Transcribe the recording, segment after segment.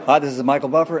Hi, this is Michael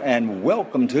Buffer, and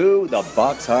welcome to the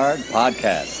BoxHard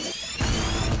Podcast.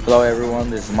 Hello, everyone.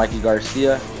 This is Mikey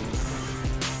Garcia.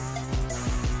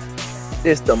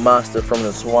 This the monster from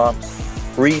the swamps,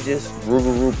 Regis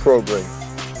Rougarou Program.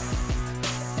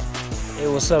 Hey,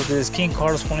 what's up? This is King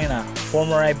Carlos Molina,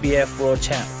 former IBF World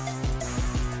Champ.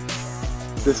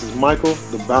 This is Michael,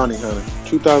 the Bounty Hunter,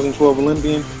 2012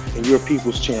 Olympian and your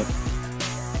people's champ.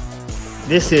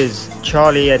 This is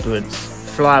Charlie Edwards,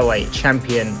 flyweight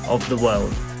champion of the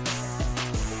world.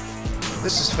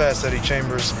 This is Fast Eddie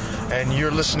Chambers, and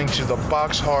you're listening to the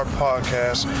BoxHard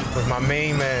Podcast with my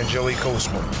main man, Joey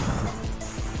Coastman.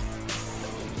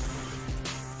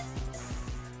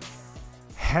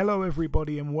 Hello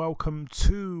everybody and welcome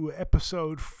to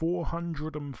episode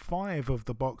 405 of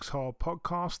the BoxHard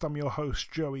Podcast. I'm your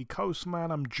host Joey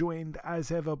Coastman. I'm joined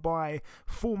as ever by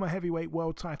former heavyweight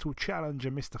world title challenger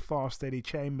Mr. Fast Eddie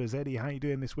Chambers. Eddie, how you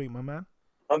doing this week, my man?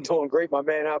 I'm doing great, my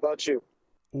man. How about you?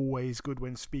 Always good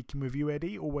when speaking with you,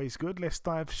 Eddie. Always good. Let's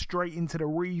dive straight into the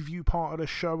review part of the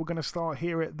show. We're going to start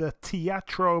here at the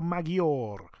Teatro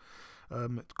Maggiore.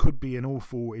 It could be an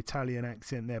awful Italian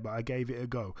accent there, but I gave it a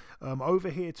go. Over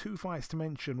here, two fights to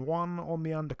mention. One on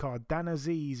the undercard, Dan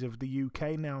Aziz of the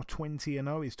UK, now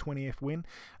 20-0, his 20th win.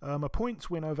 A points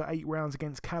win over 8 rounds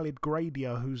against Khalid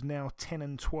Gradia, who's now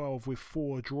 10-12 with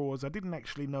 4 draws. I didn't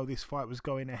actually know this fight was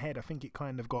going ahead. I think it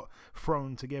kind of got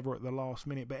thrown together at the last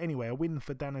minute. But anyway, a win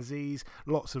for Dan Aziz.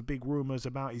 Lots of big rumours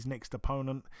about his next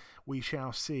opponent. We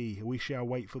shall see. We shall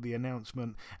wait for the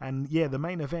announcement. And yeah, the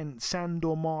main event,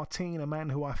 Sandor Martin, a man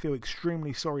who I feel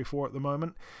extremely sorry for at the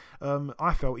moment.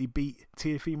 I felt he beat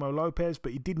Teofimo Lopez,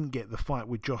 but he didn't get the fight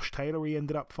with Josh Taylor. He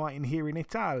ended up fighting here in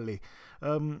Italy.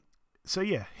 So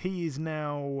yeah, he is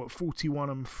now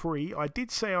 41-3. I did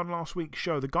say on last week's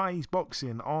show, the guy he's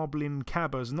boxing, Arblin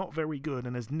Caba's not very good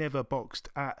and has never boxed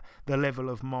at the level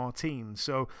of Martin.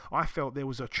 So I felt there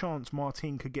was a chance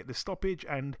Martin could get the stoppage,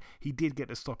 and he did get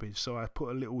the stoppage. So I put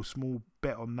a little small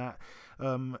bet on that.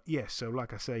 So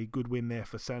like I say, good win there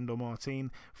for Sandor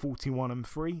Martin,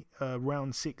 41-3,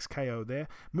 round 6 KO there.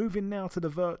 Moving now to the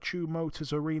Virtue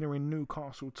Motors Arena in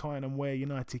Newcastle, Tyne Ware,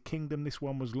 United Kingdom. This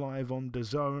one was live on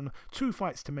DAZN. Two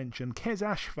fights to mention. Kez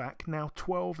Ashfaq, now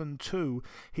 12-2.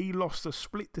 He lost a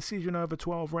split decision over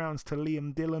 12 rounds to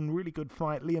Liam Dillon. Really good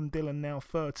fight. Liam Dillon now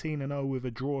 13-0 with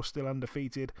a draw, still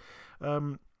undefeated.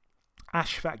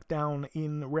 Ashfaq down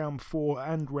in round 4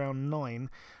 and round 9.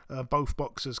 Both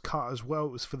boxers cut as well.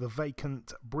 It was for the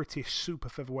vacant British super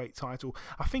featherweight title.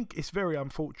 I think it's very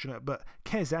unfortunate, but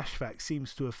Kez Ashfaq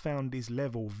seems to have found his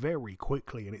level very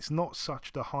quickly, and it's not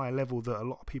such the high level that a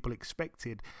lot of people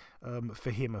expected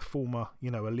for him, a former,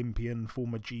 Olympian,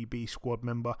 former GB squad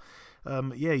member.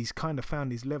 He's kind of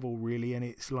found his level really, and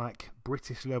it's like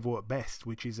British level at best,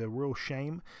 which is a real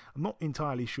shame. I'm not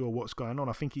entirely sure what's going on.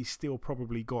 I think he's still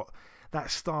probably got that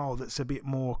style that's a bit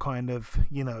more kind of,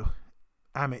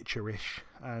 amateurish,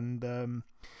 and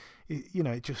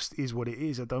it just is what it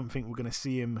is. I don't think we're going to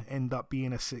see him end up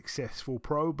being a successful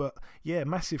pro, but yeah,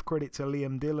 massive credit to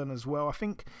Liam Dillon as well. I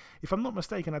think, if I'm not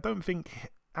mistaken, I don't think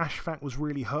Ashfaq was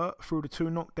really hurt through the 2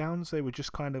 knockdowns. They were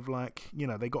just kind of like,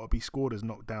 they got to be scored as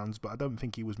knockdowns, but I don't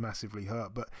think he was massively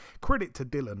hurt. But credit to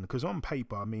Dillon, because on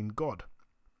paper, I mean, God,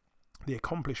 the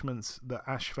accomplishments that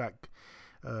Ashfaq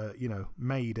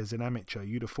made as an amateur,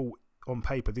 you'd have thought on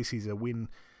paper this is a win,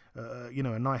 a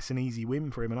nice and easy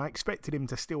win for him, and I expected him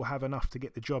to still have enough to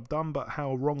get the job done, but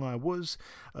how wrong I was.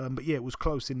 But yeah, it was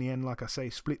close in the end. Like I say,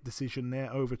 split decision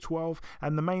there over 12.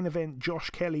 And the main event, Josh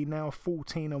Kelly now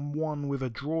 14-1 with a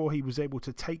draw. He was able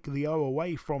to take the O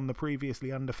away from the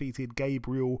previously undefeated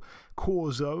Gabriel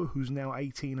Corzo, who's now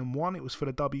 18-1. It was for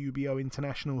the WBO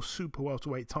International Super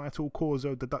Welterweight title.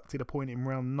 Corzo deducted a point in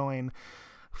round 9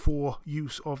 for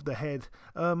use of the head.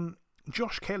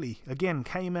 Josh Kelly, again,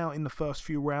 came out in the first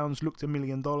few rounds, looked $1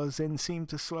 million, then seemed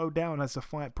to slow down as the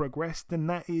fight progressed, and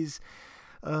that is,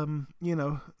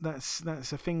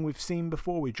 that's a thing we've seen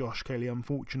before with Josh Kelly,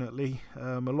 unfortunately.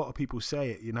 A lot of people say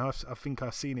it, I think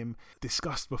I've seen him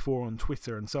discussed before on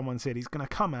Twitter, and someone said he's going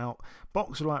to come out,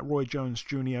 box like Roy Jones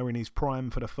Jr. in his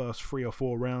prime for the first 3 or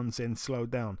 4 rounds, then slow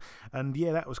down. And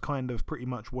yeah, that was kind of pretty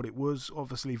much what it was.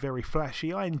 Obviously very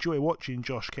flashy. I enjoy watching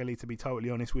Josh Kelly, to be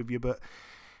totally honest with you, but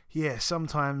yeah,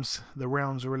 sometimes the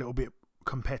rounds are a little bit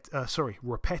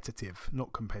repetitive,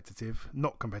 not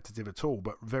competitive at all,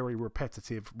 but very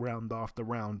repetitive round after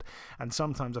round. And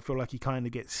sometimes I feel like he kind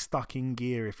of gets stuck in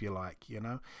gear, if you like,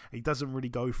 He doesn't really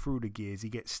go through the gears, he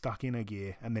gets stuck in a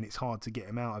gear, and then it's hard to get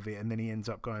him out of it, and then he ends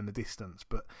up going the distance.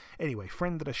 But anyway,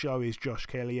 friend of the show is Josh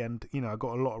Kelly, and, I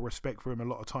got a lot of respect for him, a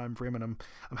lot of time for him, and I'm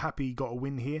happy he got a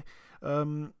win here.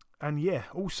 And yeah,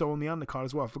 also on the undercard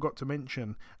as well, I forgot to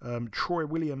mention Troy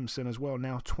Williamson as well,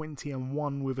 now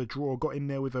 20-1 with a draw. Got in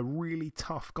there with a really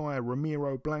tough guy,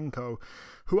 Ramiro Blanco,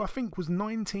 who I think was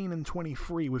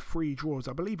 19-23 with 3 draws.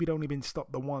 I believe he'd only been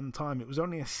stopped the one time. It was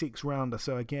only a 6-rounder,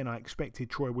 so again, I expected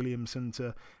Troy Williamson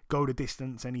to go the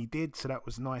distance, and he did, so that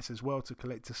was nice as well to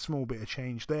collect a small bit of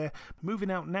change there. Moving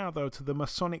out now, though, to the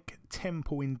Masonic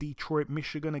Temple in Detroit,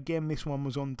 Michigan. Again, this one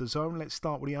was on DAZN. Let's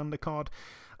start with the undercard.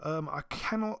 I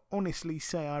cannot honestly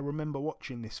say I remember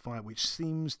watching this fight, which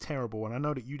seems terrible, and I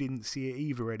know that you didn't see it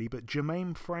either, Eddie, but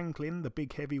Jermaine Franklin, the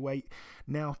big heavyweight,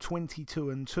 now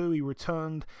 22-2. He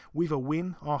returned with a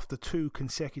win after 2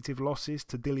 consecutive losses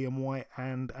to Dillian White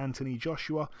and Anthony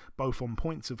Joshua, both on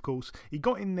points, of course. He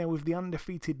got in there with the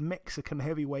undefeated Mexican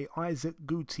heavyweight Isaac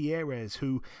Gutierrez,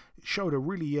 who showed a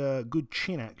really good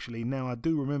chin, actually. Now, I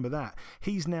do remember that.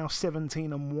 He's now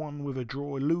 17-1 with a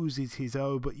draw, loses his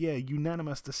O, but yeah,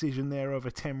 unanimous decision there over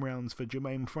 10 rounds for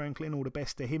Jermaine Franklin. All the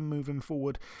best to him moving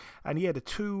forward. And yeah, the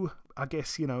 2, I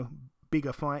guess,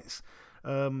 bigger fights.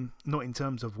 Not in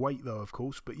terms of weight though, of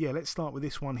course, but yeah, let's start with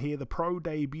this one here. The pro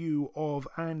debut of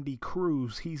Andy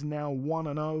Cruz. He's now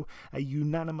 1-0, a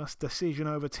unanimous decision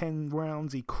over 10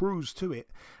 rounds. He cruised to it.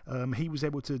 He was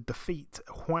able to defeat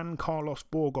Juan Carlos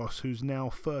Burgos, who's now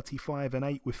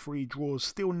 35-8 with 3 draws,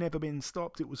 still never been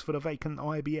stopped. It was for the vacant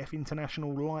IBF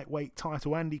International Lightweight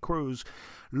title. Andy Cruz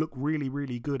looked really,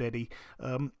 really good, Eddie.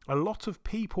 A lot of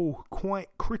people quite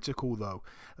critical though.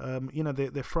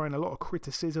 They're throwing a lot of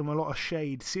criticism, a lot of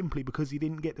shade simply because he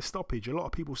didn't get the stoppage. A lot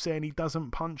of people saying he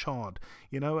doesn't punch hard,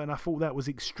 and I thought that was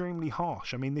extremely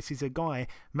harsh. I mean, this is a guy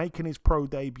making his pro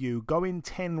debut, going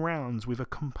 10 rounds with a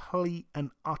complete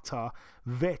and utter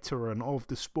veteran of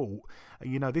the sport.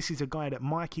 This is a guy that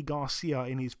Mikey Garcia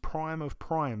in his prime of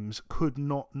primes could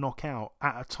not knock out.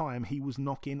 At a time, he was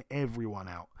knocking everyone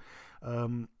out.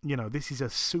 This is a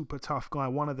super tough guy,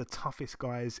 one of the toughest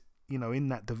guys, in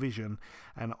that division,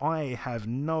 and I have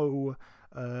no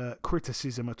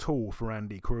criticism at all for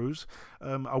Andy Cruz.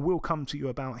 I will come to you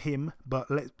about him,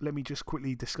 but let me just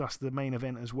quickly discuss the main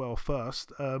event as well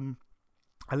first.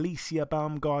 Alicia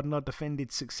Baumgardner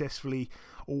defended successfully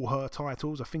all her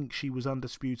titles. I think she was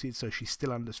undisputed, so she's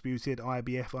still undisputed.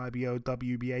 IBF, IBO,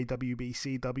 WBA,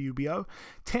 WBC, WBO.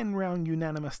 10-round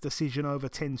unanimous decision over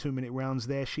 10 2-minute rounds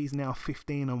there. She's now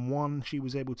 15-1. She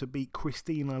was able to beat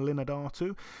Christina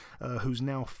Linadatu, who's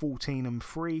now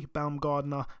 14-3.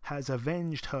 Baumgardner has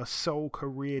avenged her sole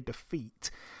career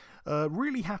defeat.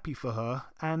 Really happy for her,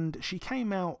 and she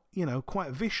came out,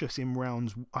 quite vicious in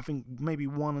rounds, I think maybe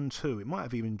 1 and 2. It might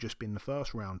have even just been the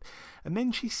first round. And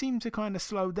then she seemed to kind of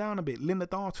slow down a bit.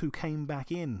 Linadatu came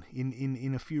back in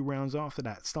a few rounds after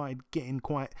that, started getting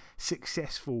quite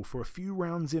successful for a few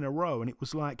rounds in a row, and it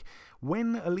was like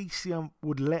when Alicia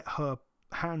would let her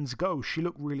hands go, she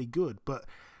looked really good, but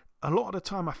a lot of the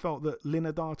time I felt that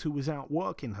Linadatu was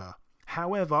outworking her.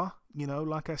 However,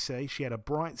 like I say, she had a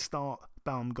bright start,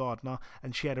 Baumgardner,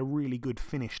 and she had a really good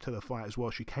finish to the fight as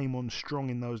well. She came on strong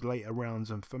in those later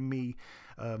rounds, and for me,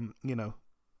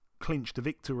 clinched the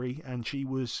victory, and she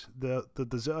was the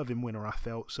deserving winner, I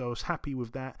felt. So I was happy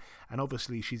with that, and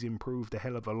obviously she's improved a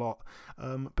hell of a lot.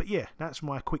 But yeah, that's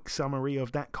my quick summary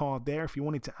of that card there. If you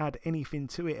wanted to add anything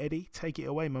to it, Eddie, take it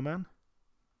away, my man.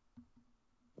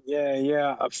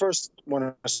 Yeah. I first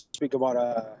want to speak about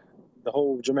the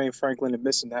whole Jermaine Franklin and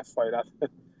missing that fight.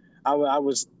 I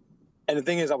was, and the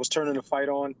thing is, I was turning the fight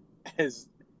on as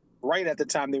right at the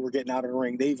time they were getting out of the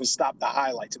ring. They even stopped the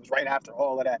highlights. It was right after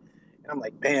all of that, and I'm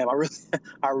like, damn, I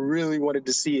really wanted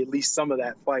to see at least some of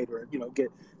that fight, or get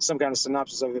some kind of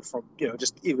synopsis of it from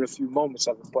just even a few moments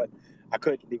of it. But I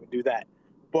couldn't even do that.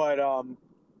 But you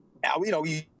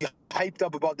hyped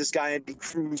up about this guy Andy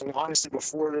Cruz, and honestly,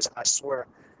 before this, I swear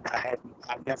I've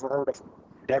never heard of him.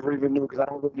 Never even knew, because I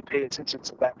don't really pay attention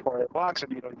to that part of boxing,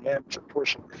 the amateur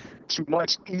portion, too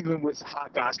much, even with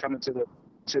hot guys coming to the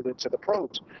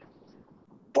pros.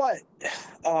 But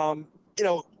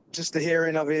just the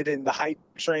hearing of it and the hype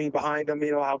train behind him,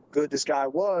 how good this guy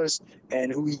was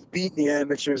and who he beat in the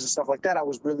amateurs and stuff like that, I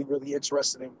was really, really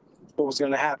interested in what was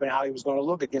going to happen, how he was going to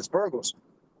look against Burgos.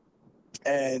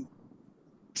 And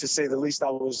to say the least, I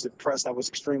was impressed. I was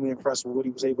extremely impressed with what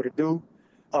he was able to do.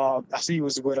 I see he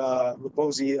was with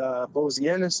Bozy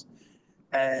Ennis,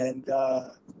 and I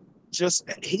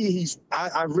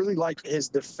really like his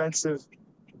defensive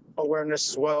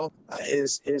awareness as well.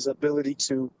 His ability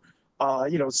to,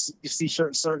 see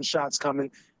certain shots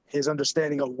coming. His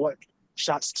understanding of what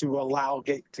shots to allow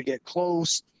to get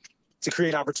close, to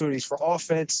create opportunities for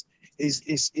offense.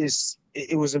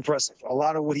 it was impressive. A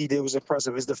lot of what he did was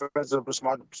impressive. His defensive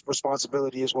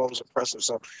responsibility as well was impressive.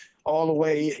 So all the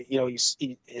way,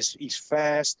 he's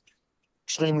fast,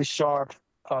 extremely sharp.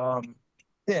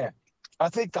 Yeah, I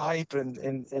think the hype and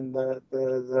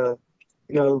the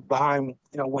behind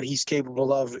what he's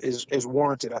capable of is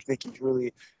warranted. I think he's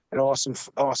really an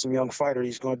awesome young fighter.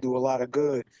 He's going to do a lot of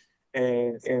good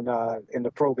in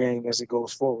the pro game as it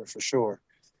goes forward for sure.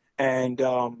 And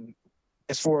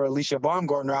as for Alicia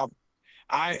Baumgartner,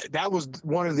 that was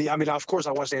one of the. I mean, of course,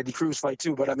 I watched the Andy Cruz fight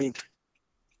too, but I mean,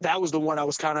 that was the one I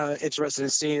was kind of interested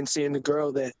in seeing the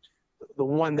girl the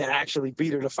one that actually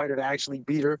beat her, the fighter that actually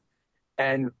beat her,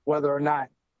 and whether or not,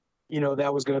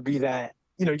 that was going to be that,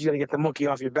 you got to get the monkey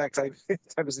off your back type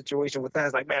of situation with that.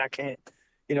 It's like, man, I can't,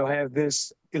 have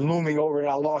this looming over that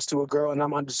I lost to a girl and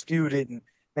I'm undisputed and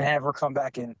have her come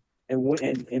back and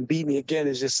beat me again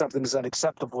is just something that's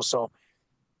unacceptable. So,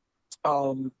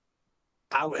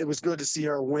 it was good to see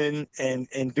her win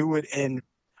and do it in,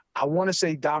 I want to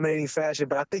say dominating fashion,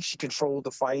 but I think she controlled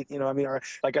the fight.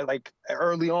 Like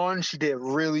early on, she did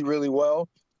really, really well.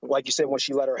 Like you said, when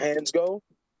she let her hands go,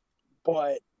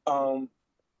 but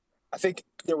I think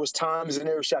there was times in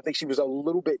there, I think she was a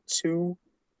little bit too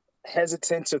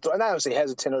hesitant to throw. And I don't say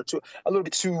hesitant a little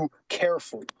bit too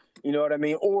careful. You know what I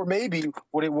mean? Or maybe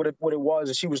what it was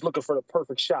is she was looking for the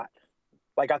perfect shot.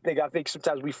 Like I think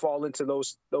sometimes we fall into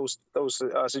those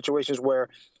situations where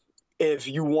if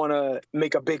you want to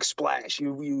make a big splash,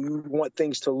 you want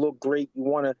things to look great. You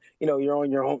want to, you're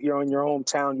in your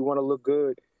hometown. You want to look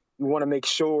good. You want to make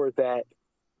sure that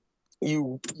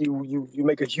you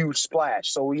make a huge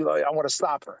splash. So I want to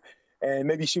stop her. And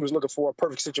maybe she was looking for a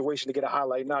perfect situation to get a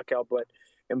highlight knockout. But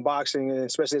in boxing, and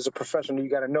especially as a professional, you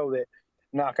got to know that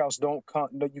knockouts don't come.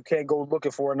 You can't go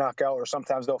looking for a knockout, or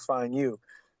sometimes they'll find you.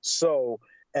 So,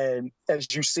 and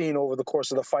as you've seen over the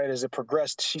course of the fight, as it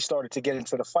progressed, she started to get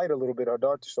into the fight a little bit,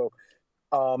 So,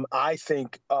 I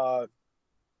think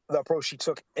the approach she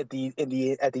took at the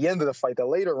end of the fight, the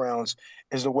later rounds,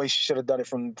 is the way she should have done it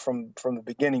from the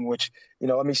beginning. Which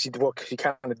she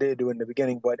kind of did do it in the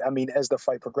beginning, but I mean, as the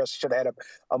fight progressed, she should have had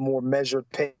a more measured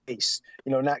pace.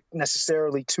 Not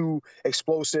necessarily too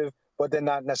explosive, but then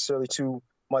not necessarily too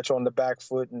much on the back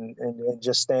foot and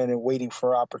just standing waiting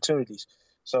for opportunities.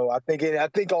 So I think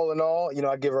all in all,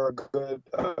 I give her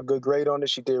a good grade on it.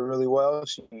 She did really well.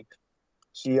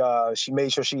 She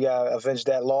made sure she avenged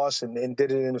that loss and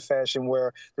did it in a fashion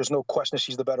where there's no question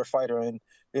she's the better fighter. And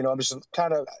I'm just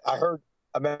I heard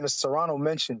Amanda Serrano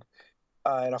mentioned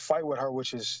in a fight with her,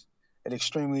 which is an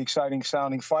extremely exciting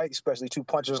sounding fight, especially two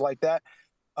punchers like that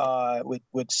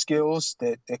with skills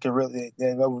that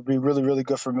would be really, really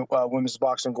good for women's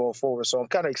boxing going forward. So I'm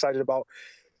kind of excited about.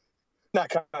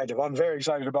 I'm very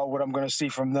excited about what I'm going to see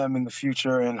from them in the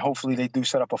future, and hopefully they do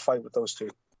set up a fight with those two.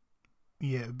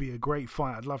 Yeah, it'd be a great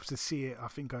fight. I'd love to see it. I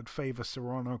think I'd favour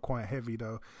Serrano quite heavy,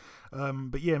 though.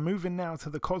 But yeah, moving now to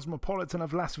the Cosmopolitan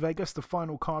of Las Vegas, the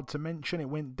final card to mention. It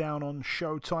went down on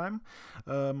Showtime.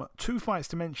 2 fights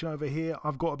to mention over here.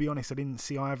 I've got to be honest, I didn't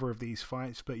see either of these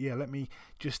fights. But yeah, let me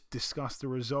just discuss the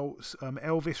results.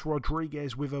 Elvis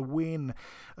Rodriguez with a win.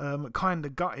 Kind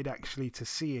of gutted, actually, to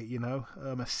see it, a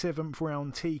 7th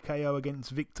round TKO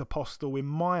against Victor Postol. In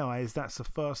my eyes, that's the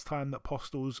first time that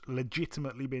Postol's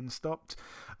legitimately been stopped.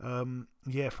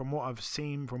 Yeah, from what I've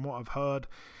seen, from what I've heard,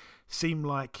 seemed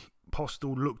like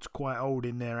Postol looked quite old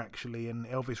in there, actually, and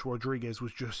Elvis Rodriguez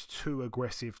was just too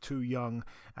aggressive, too young,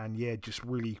 and yeah, just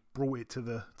really brought it to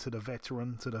the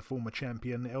veteran, to the former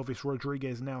champion. Elvis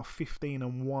Rodriguez now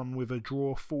 15-1 with a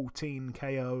draw, 14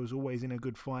 KOs, always in a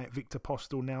good fight. Victor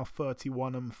Postol now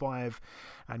 31-5,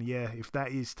 and yeah, if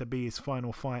that is to be his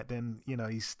final fight, then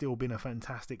he's still been a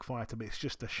fantastic fighter, but it's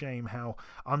just a shame how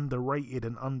underrated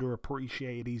and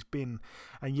underappreciated he's been.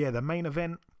 And yeah, the main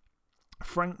event,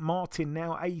 Frank Martin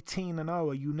now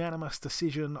 18-0, a unanimous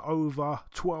decision over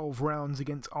 12 rounds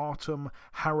against Artem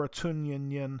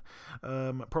Harutyunyan.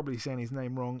 Probably saying his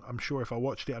name wrong. I'm sure if I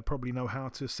watched it, I'd probably know how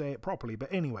to say it properly.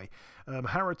 But anyway,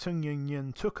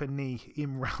 Harutyunyan took a knee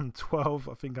in round 12.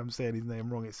 I think I'm saying his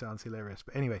name wrong. It sounds hilarious.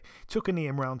 But anyway, took a knee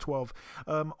in round 12.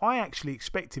 I actually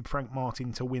expected Frank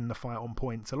Martin to win the fight on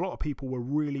points. A lot of people were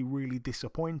really, really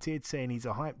disappointed, saying he's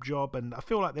a hype job. And I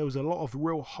feel like there was a lot of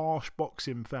real harsh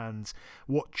boxing fans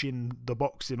watching the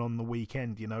boxing on the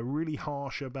weekend, really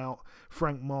harsh about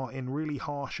Frank Martin, really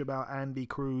harsh about Andy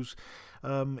Cruz.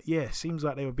 Yeah, seems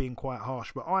like they were being quite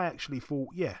harsh, but I actually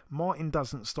thought, yeah, Martin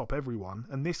doesn't stop everyone,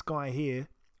 and this guy here,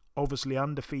 obviously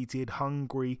undefeated,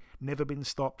 hungry, never been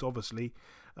stopped, obviously,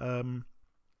 and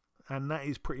that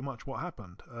is pretty much what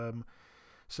happened.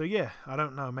 So yeah, I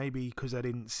don't know, maybe because I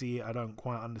didn't see it, I don't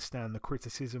quite understand the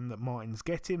criticism that Martin's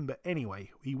getting, but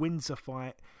anyway, he wins the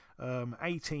fight.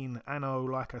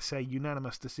 18-0, like I say,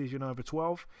 unanimous decision over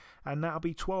 12, and that'll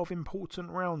be 12 important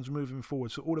rounds moving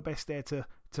forward. So all the best there to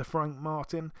Frank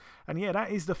Martin. And yeah,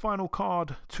 that is the final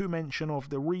card to mention of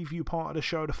the review part of the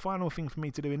show. The final thing for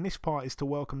me to do in this part is to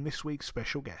welcome this week's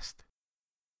special guest.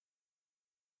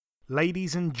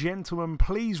 Ladies and gentlemen,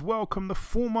 please welcome the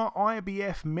former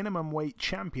IBF Minimumweight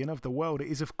champion of the world. It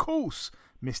is, of course,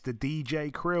 Mr.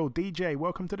 Deejay Kriel. DJ,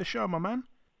 welcome to the show, my man.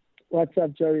 What's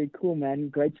up, Jerry? Cool, man.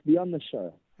 Great to be on the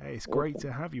show. Hey, it's great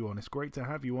to have you on. It's great to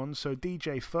have you on. So,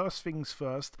 DJ, first things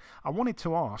first, I wanted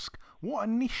to ask, what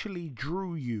initially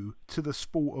drew you to the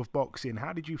sport of boxing?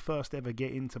 How did you first ever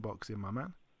get into boxing, my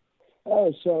man?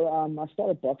 Oh, so I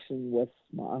started boxing with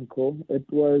my uncle. It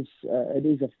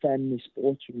is a family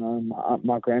sport, you know.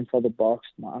 My grandfather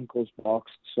boxed, my uncle's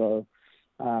boxed, so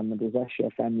it was actually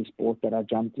a family sport that I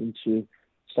jumped into.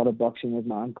 Started boxing with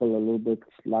my uncle a little bit,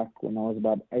 like when I was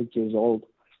about 8 years old.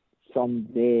 From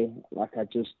there, like I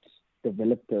just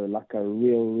developed a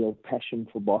real passion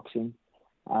for boxing,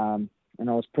 and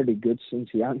I was pretty good since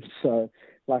young. So,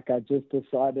 like I just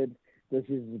decided this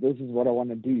is what I want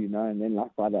to do, you know. And then,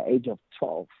 like by the age of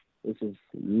 12, this is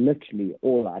literally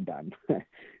all I done.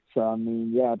 So I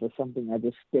mean, yeah, it was something I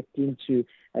just stepped into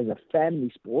as a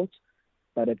family sport,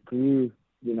 but it grew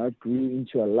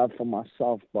into a love for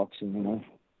myself, boxing, you know.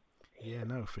 Yeah,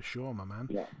 no, for sure, my man.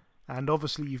 Yeah. And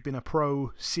obviously you've been a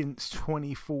pro since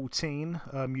 2014.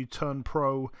 You turned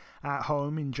pro at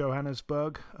home in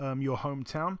Johannesburg, your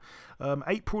hometown.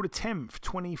 April the 10th,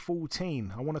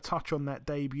 2014. I want to touch on that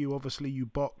debut. Obviously you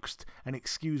boxed, and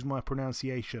excuse my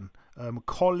pronunciation,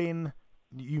 Colin,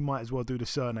 you might as well do the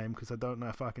surname because I don't know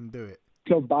if I can do it.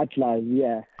 Butler,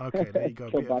 yeah. Okay, there you go.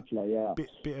 Butler, yeah.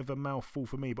 Bit of a mouthful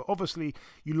for me. But obviously,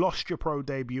 you lost your pro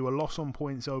debut, a loss on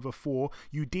points over 4.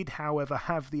 You did, however,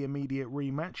 have the immediate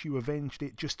rematch. You avenged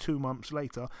it just 2 months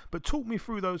later. But talk me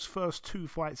through those first 2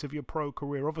 fights of your pro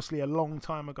career. Obviously, a long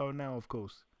time ago now, of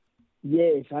course.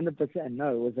 Yes, 100%.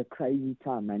 No, it was a crazy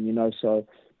time, man. You know, so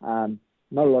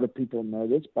not a lot of people know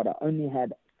this, but I only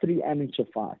had 3 amateur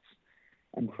fights.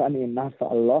 And funny enough,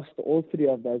 I lost all 3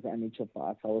 of those amateur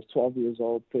fights. I was 12 years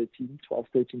old, 13.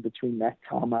 Between that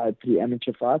time, I had 3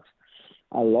 amateur fights.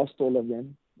 I lost all of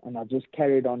them, and I just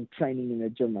carried on training in the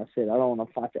gym. I said, I don't want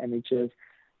to fight amateurs.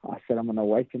 I said, I'm going to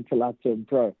wait until I turn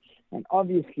pro. And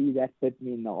obviously, that bit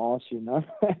me in the arse, you know,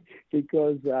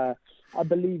 because I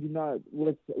believe, you know,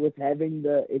 with having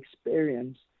the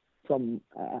experience from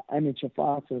amateur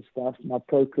fights and stuff, my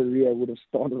pro career would have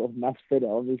started off much better.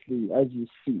 Obviously, as you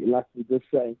see, like we just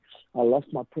saying, I lost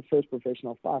my first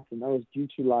professional fight, and that was due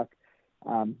to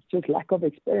just lack of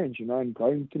experience, you know, and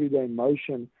going through the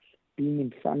emotion, being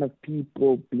in front of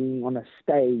people, being on a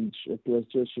stage. It was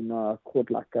just, you know, I caught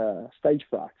like a stage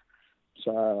fright.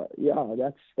 So yeah,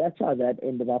 that's how that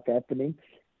ended up happening.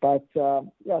 But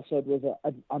yeah, so it was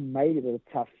I made it a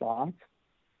tough fight.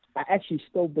 I actually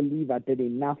still believe I did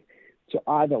enough to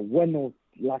either win or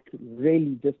like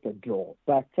really just a draw.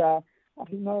 But I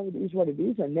don't know, it is what it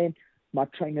is. And then my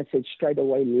trainer said straight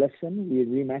away, listen, we're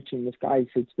rematching this guy. He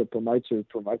said to the promoter who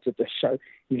promoted the show,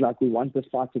 he's like, we want this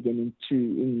fight again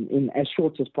in as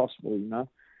short as possible, you know.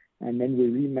 And then we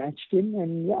rematched him,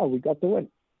 and yeah, we got the win.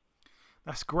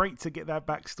 That's great to get that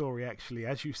backstory, actually.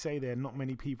 As you say there, not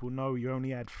many people know you only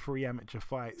had 3 amateur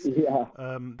fights. Yeah.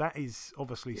 That is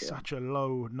obviously such a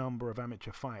low number of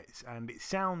amateur fights. And it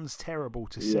sounds terrible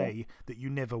to say that you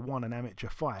never won an amateur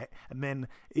fight. And then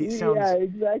it sounds... Yeah,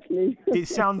 exactly. It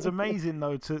sounds amazing,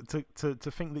 though, to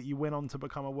think that you went on to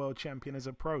become a world champion as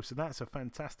a pro. So that's a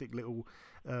fantastic little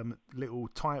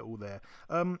title there.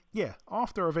 Yeah,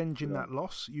 after avenging that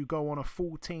loss, you go on a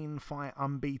 14-fight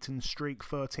unbeaten streak,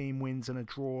 13 wins and a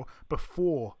draw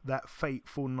before that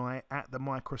fateful night at the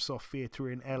Microsoft Theatre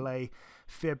in LA,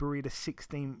 February the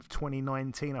 16th,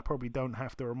 2019. I probably don't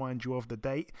have to remind you of the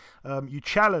date. You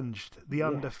challenged the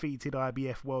undefeated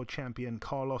IBF world champion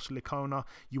Carlos Licona.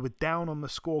 You were down on the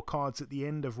scorecards at the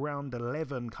end of round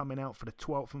 11, coming out for the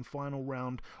 12th and final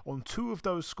round. On 2 of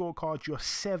those scorecards, you're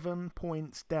 7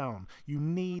 points down. You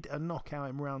need a knockout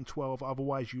in round 12,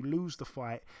 otherwise you lose the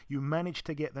fight. You managed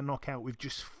to get the knockout with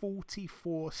just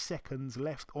 44 seconds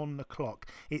left on the clock.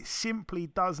 It simply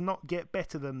does not get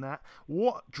better than that.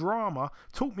 What drama.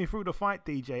 Talk me through the fight,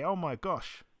 DJ. Oh my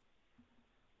gosh.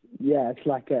 Yeah, it's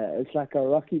like a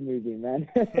Rocky movie, man.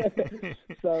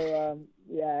 So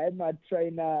yeah, I had my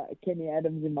trainer Kenny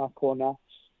Adams in my corner.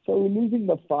 So we're losing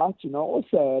the fight, you know.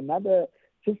 Also another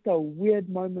just a weird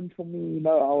moment for me, you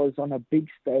know. I was on a big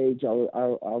stage.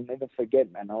 I'll never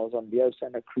forget, man. I was on Leo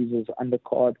Santa Cruz's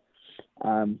undercard.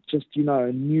 Just,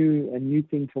 a new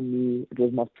thing for me. It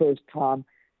was my first time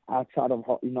outside of,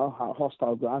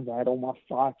 hostile grounds. I had all my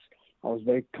fights. I was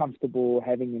very comfortable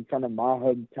having in front of my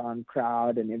hometown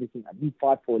crowd and everything. I didn't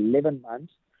fight for 11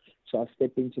 months. So I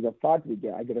stepped into the fight.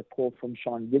 I get a call from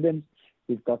Sean Gibbons.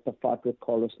 We've got the fight with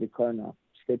Carlos Licona.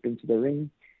 Step into the ring.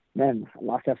 Man,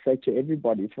 like I say to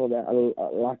everybody, for that,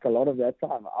 like a lot of that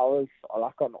time, I was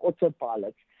like on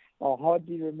autopilot. I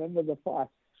hardly remember the fight.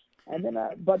 And then,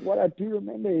 but what I do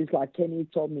remember is like Kenny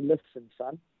told me, listen,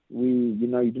 son, you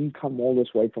didn't come all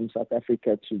this way from South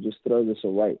Africa to just throw this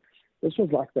away. This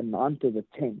was like the 9th or the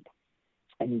 10th.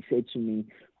 And he said to me,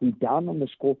 we're down on the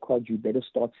scorecard, you better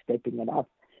start stepping it up.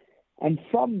 And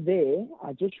from there,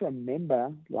 I just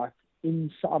remember, like,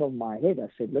 inside of my head, I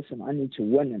said, listen, I need to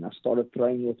win. And I started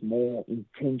throwing with more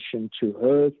intention to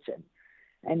hurt.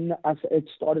 And it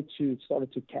started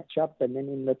to catch up. And then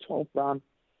in the 12th round,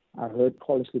 I heard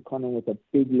Carlos Licona with a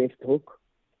big left hook.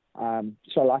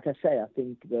 So like I say, I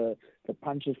think the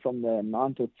punches from the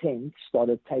 9th or 10th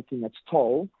started taking its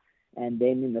toll. And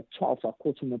then in the 12th, I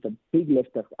caught him with a big left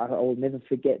hook. I will never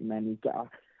forget, man.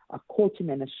 I caught him,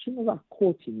 and as soon as I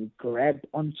caught him, he grabbed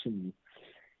onto me.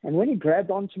 And when he grabbed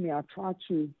onto me,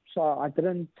 so I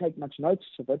didn't take much notice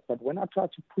of it, but when I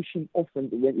tried to push him off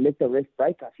and let the ref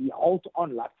break us, he held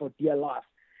on like for dear life.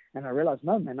 And I realized,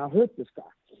 no, man, I hurt this guy.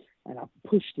 And I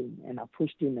pushed him,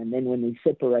 and then when he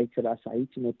separated us, I hit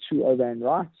him with 2 overhand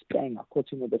rights, bang, I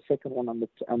caught him with the second one on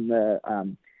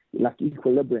the like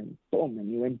equilibrium, boom, and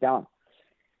he went down.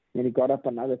 Then he got up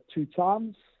another 2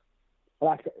 times.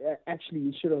 Like,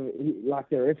 actually, the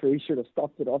referee should have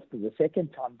stopped it after the second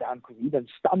time down because he even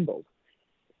stumbled.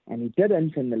 And he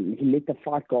didn't, and he let the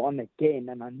fight go on again,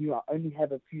 and I knew I only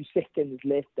have a few seconds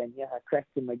left, and I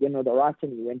cracked him again with the right,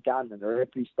 and he went down, and the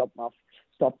referee stopped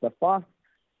the fight.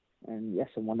 And yes,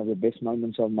 one of the best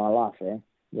moments of my life,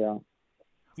 yeah.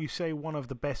 You say one of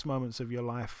the best moments of your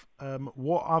life.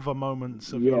 What other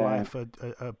moments of your life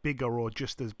are bigger or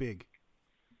just as big?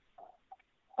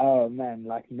 Oh, man,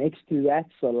 like next to that,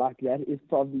 so like that is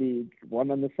probably one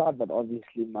on the side, but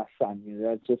obviously my son,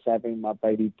 just having my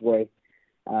baby boy,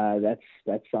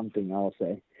 that's something I'll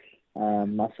say.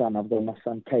 I've got my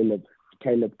son Caleb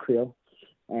Kriel,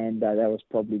 and that was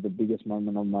probably the biggest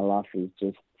moment of my life. Is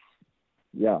just,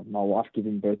 my wife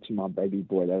giving birth to my baby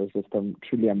boy. That was just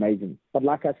truly amazing. But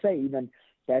like I say, even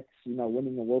that's,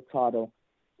 winning a world title,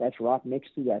 that's right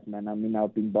next to that, man. I mean,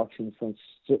 I've been boxing since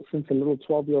a little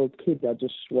 12-year-old kid. I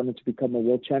just wanted to become a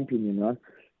world champion,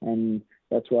 and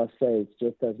that's why I say it's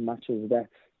just as much as that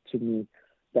to me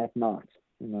that night,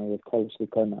 with Carlos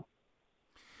Licona.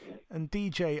 And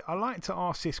DJ, I like to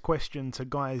ask this question to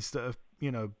guys that have,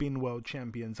 been world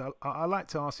champions. I like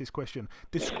to ask this question.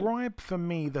 Describe for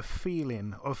me the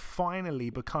feeling of finally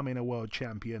becoming a world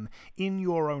champion in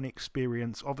your own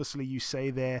experience. Obviously, you say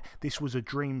there this was a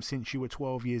dream since you were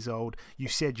 12 years old. You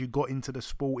said you got into the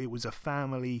sport. It was a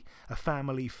family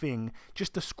thing.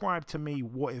 Just describe to me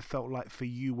what it felt like for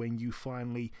you when you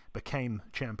finally became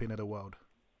champion of the world.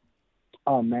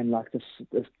 Oh, man, like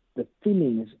the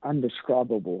feeling is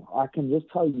indescribable. I can just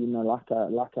tell you, like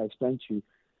I explained to you,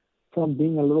 from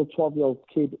being a little 12-year-old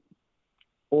kid,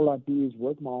 all I do is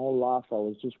work my whole life. I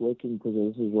was just working because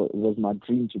this was my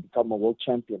dream to become a world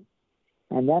champion.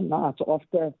 And that night,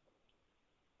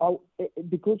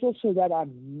 because also that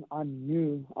I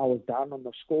knew I was down on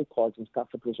the scorecards and stuff,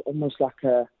 it was almost like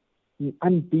an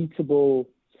unbeatable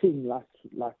thing, like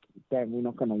damn, we're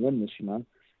not going to win this,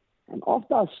 And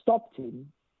after I stopped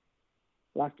him,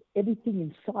 like everything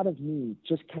inside of me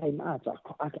just came out.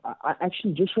 I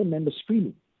actually just remember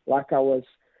screaming.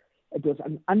 It was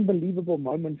an unbelievable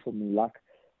moment for me. Like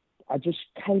I just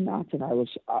came out and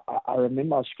I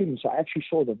remember I was screaming. So I actually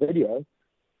saw the video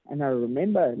and I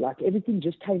remember like everything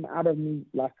just came out of me.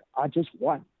 Like I just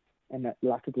won. And it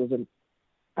was an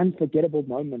unforgettable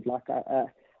moment. Like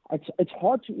it's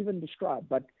hard to even describe,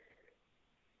 but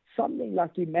something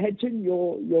like imagine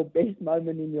your best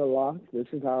moment in your life. This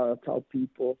is how I tell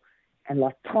people, and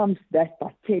like times that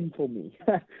by 10 for me,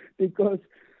 because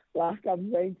like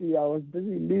I'm saying to you, I was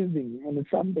busy losing, and it's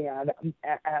something I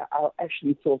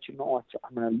actually thought, what,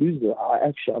 I'm gonna lose it.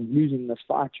 I'm losing this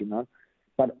fight,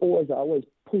 But I always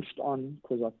pushed on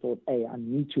because I thought, hey, I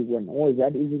need to win. Always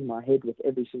that is in my head with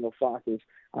every single fight is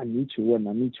I need to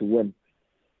win.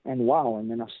 And wow,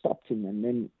 and then I stopped him, and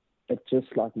then it just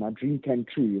like my dream came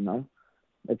true,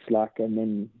 It's like, and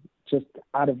then just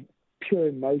out of pure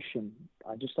emotion,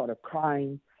 I just started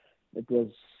crying. It was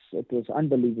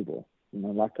unbelievable,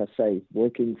 like I say,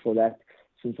 working for that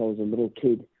since I was a little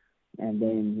kid, and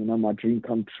then my dream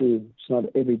come true. It's not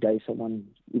every day someone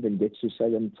even gets to say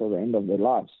that until the end of their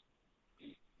lives.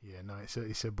 Yeah, no,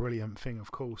 it's a brilliant thing,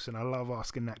 of course, and I love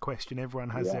asking that question. Everyone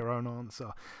has their own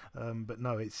answer, but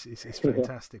no, it's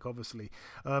fantastic. Obviously,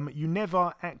 you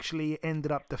never actually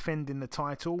ended up defending the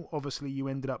title. Obviously, you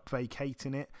ended up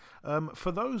vacating it.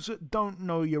 For those that don't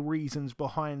know your reasons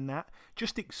behind that,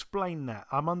 just explain that.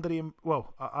 I'm under the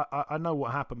I know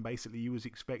what happened. Basically, you was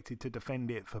expected to defend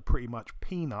it for pretty much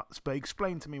peanuts, but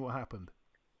explain to me what happened.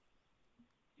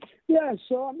 Yeah,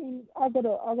 so I mean, I got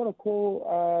a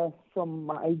call from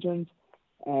my agent,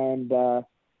 and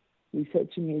he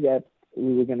said to me that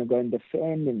we were going to go and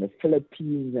defend in the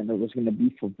Philippines, and it was going to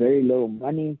be for very little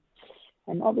money.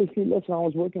 And obviously, listen, I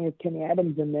was working with Kenny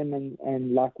Adams and them,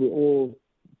 and like we all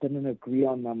didn't agree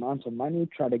on the amount of money,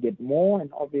 try to get more, and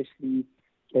obviously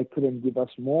they couldn't give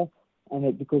us more,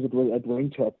 and because it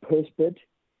went to a purse bid,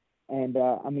 and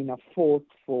I mean, I fought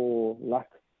for like.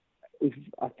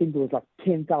 I think it was like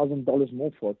 $10,000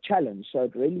 more for a challenge. So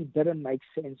it really didn't make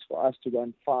sense for us to go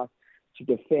and fight to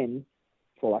defend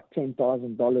for like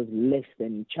 $10,000 less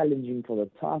than challenging for the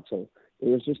title.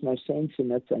 There was just no sense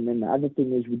in it. And then the other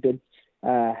thing is we did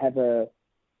have the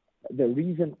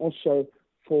reason also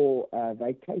for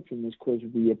vacating is because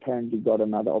we apparently got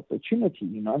another opportunity,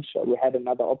 you know. So we had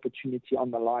another opportunity on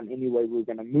the line anyway. We were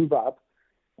going to move up.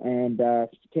 And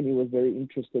Kenny was very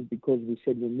interested because we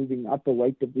said we're moving up a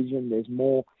weight division. There's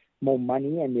more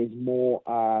money and there's more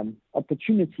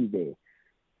opportunity there.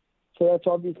 So that's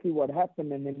obviously what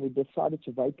happened. And then we decided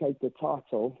to vacate the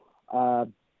title.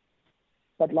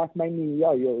 But like mainly,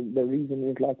 the reason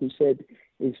is, like we said,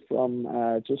 is from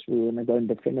just we were going to go and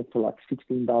defend it for like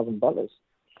 $16,000.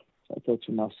 So I thought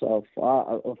to myself,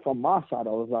 from my side,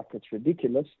 I was like, it's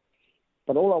ridiculous.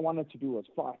 But all I wanted to do was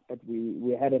fight. But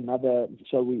we had another,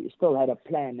 so we still had a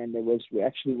plan, and we were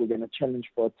going to challenge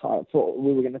for a title.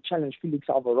 We were going to challenge Felix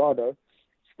Alvarado,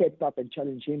 stepped up and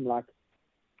challenged him. Like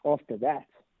after that,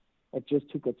 it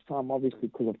just took its time, obviously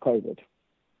because of COVID.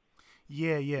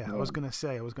 Yeah. I was gonna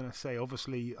say.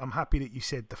 Obviously, I'm happy that you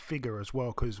said the figure as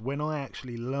well, because when I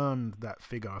actually learned that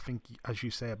figure, I think, as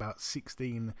you say, about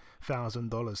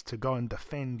 $16,000 to go and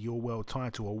defend your world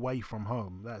title away from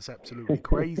home. That's absolutely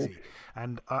crazy,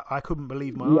 and I couldn't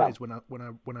believe my eyes when I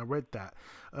read that.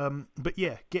 But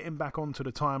yeah, getting back onto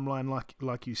the timeline,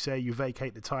 like you say, you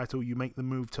vacate the title, you make the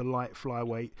move to light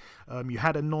flyweight. You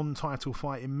had a non-title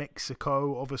fight in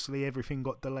Mexico. Obviously, everything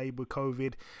got delayed with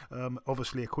COVID.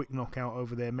 Obviously, a quick knockout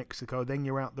over there, Mexico. Then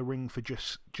you're out the ring for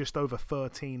just over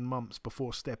 13 months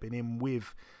before stepping in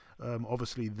with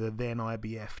obviously the then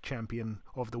IBF champion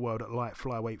of the world at light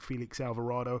flyweight, Felix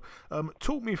Alvarado.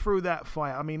 Talk me through that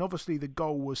fight. I mean, obviously the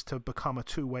goal was to become a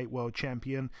two-weight world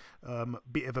champion.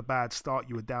 Bit of a bad start.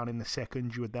 You were down in the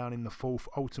second, you were down in the fourth.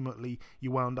 Ultimately, you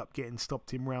wound up getting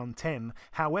stopped in round 10.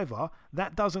 However,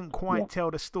 that doesn't quite tell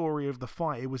the story of the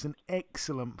fight. It was an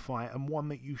excellent fight and one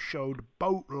that you showed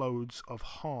boatloads of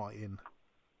heart in.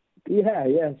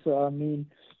 Yeah. So, I mean,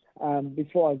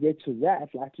 before I get to that,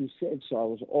 like you said, so I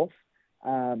was off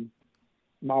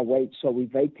my weight, so we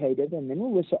vacated, and then we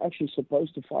were actually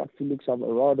supposed to fight Felix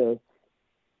Alvarado.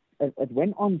 It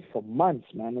went on for months,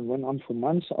 man. It went on for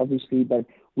months, obviously, but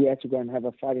we had to go and have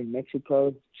a fight in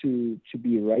Mexico to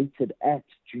be rated at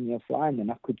junior fly, and then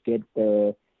I could get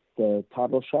the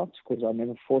title shots because I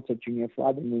never fought at junior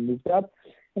fly. Then we moved up.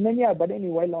 And then, but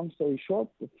anyway, long story short,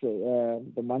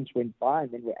 the months went by,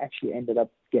 and then we actually ended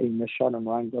up getting the shot on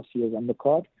Ryan Garcia's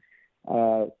undercard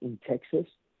in Texas.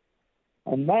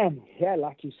 And man,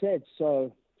 like you said,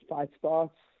 so fight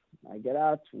starts, I get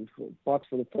out, we box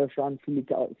for the first round.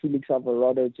 Felix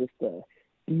Alvarado, just a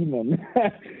demon.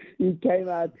 he came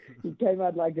out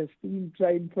like a steam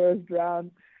train first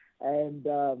round, and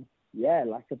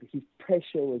his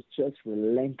pressure was just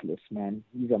relentless, man.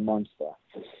 He's a monster.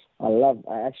 I'm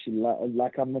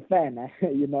a fan,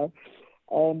 you know.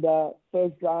 And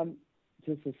first round,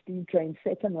 just a steam train.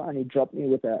 Second round, he dropped me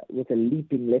with a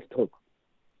leaping left hook.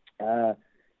 A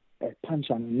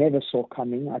punch I never saw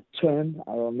coming. I turned,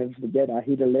 I'll never forget, I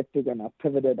hit a left hook and I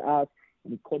pivoted out,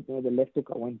 and he caught me with a left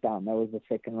hook. I went down. That was the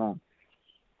second round.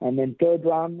 And then third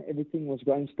round, everything was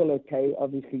going still okay.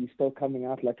 Obviously, he's still coming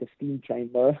out like a steam train,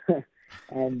 though.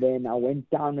 And then I went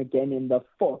down again in the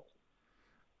fourth.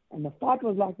 And the fight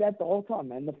was like that the whole time,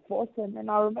 man. The fourth, and then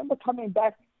I remember coming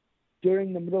back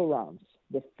during the middle rounds,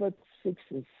 the fifth, sixth,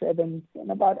 and seventh,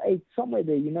 and about eighth, somewhere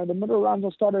there. You know, the middle rounds I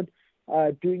started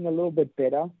doing a little bit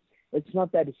better. It's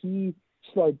not that he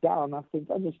slowed down. I think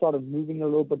I just started moving a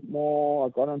little bit more. I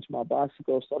got onto my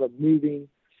bicycle, started moving.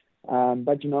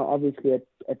 But, you know, obviously it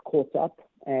caught up.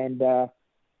 And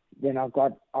then I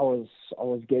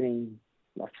was getting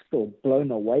like still blown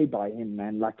away by him,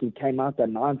 man. Like he came out the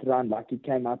ninth round, like he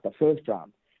came out the first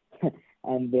round.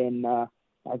 And then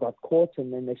I got caught,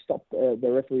 and then they stopped. The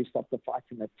referee stopped the fight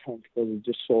in the 10th because he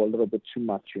just saw a little bit too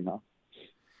much, you know.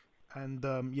 And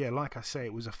like I say,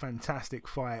 it was a fantastic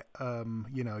fight.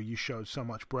 You showed so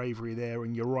much bravery there,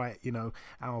 and you're right.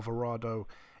 Alvarado,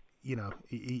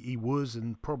 he was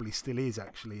and probably still is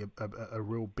actually a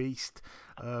real beast,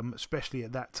 especially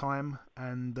at that time.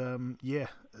 And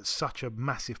such a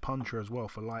massive puncher as well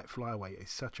for light flyweight.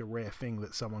 It's such a rare thing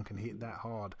that someone can hit that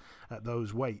hard at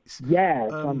those weights. Yeah,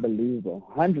 it's unbelievable,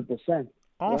 100%.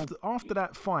 After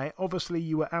that fight, obviously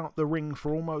you were out the ring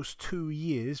for almost 2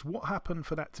 years. What happened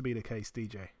for that to be the case,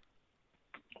 DJ?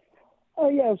 Oh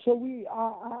yeah, so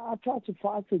I tried to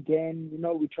fight again.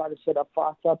 We tried to set up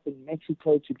fights up in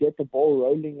Mexico to get the ball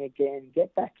rolling again,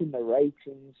 get back in the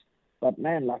ratings. But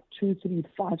man, like 2-3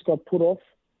 fights got put off.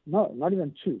 No, not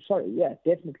even 2. Sorry, yeah,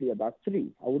 definitely about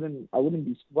 3. I wouldn't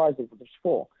be surprised if it was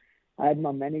 4. I had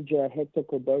my manager Hector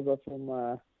Cordova from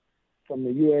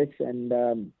the US,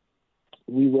 and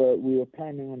we were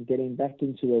planning on getting back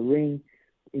into the ring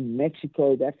in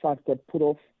Mexico. That fight got put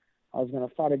off. I was going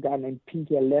to fight a guy named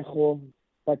Pinky Alejo,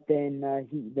 but then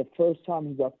the first time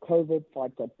he got COVID,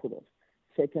 fight got put off.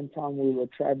 Second time we were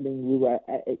traveling, we were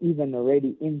even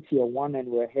already in Tijuana, and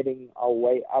we were heading our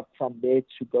way up from there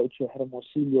to go to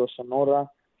Hermosillo, Sonora.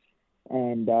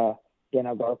 And then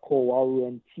I got a call while we were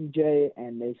in TJ,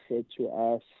 and they said to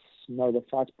us, no, the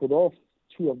fight's put off.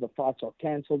 2 of the fights are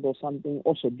cancelled or something,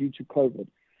 also due to COVID.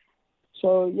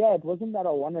 So, yeah, it wasn't that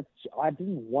I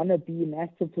didn't want to be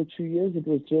inactive for 2 years. It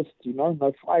was just, no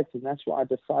fights. And that's why I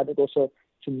decided also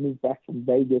to move back from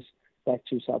Vegas back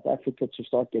to South Africa to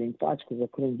start getting fights, because I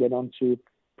couldn't get onto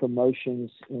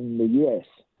promotions in the US.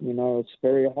 It's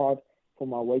very hard for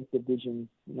my weight division.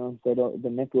 The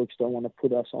networks don't want to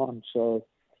put us on. So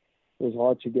it was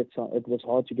hard to get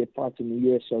fights in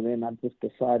the US. So then I just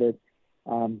decided,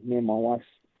 me and my wife,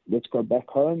 let's go back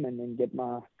home and then get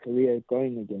my career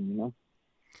going again,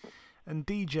 And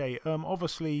DJ,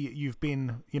 obviously you've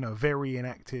been, very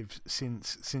inactive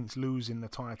since losing the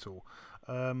title.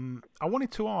 I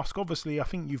wanted to ask, obviously, I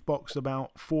think you've boxed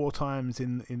about 4 times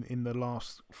in the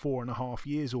last 4.5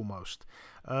 years almost.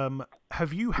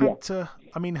 Have you had to?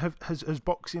 I mean, has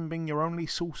boxing been your only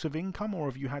source of income, or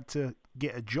have you had to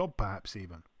get a job, perhaps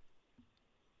even?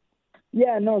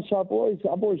 Yeah, no. So I've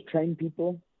always trained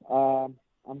people.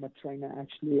 I'm a trainer,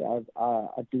 actually.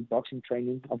 I do boxing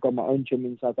training. I've got my own gym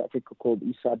in South Africa called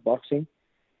Eastside Boxing.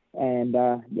 And,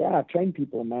 I train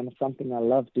people, man. It's something I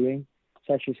love doing. It's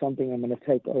actually something I'm going to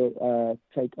take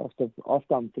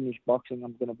after I'm finished boxing.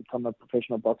 I'm going to become a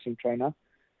professional boxing trainer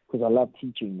because I love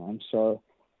teaching, man. So,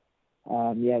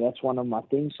 that's one of my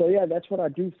things. So, yeah, that's what I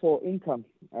do for income.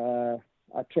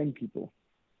 I train people.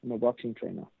 I'm a boxing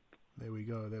trainer. There we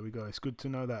go. It's good to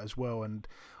know that as well. And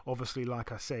obviously,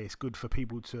 like I say, it's good for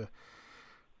people to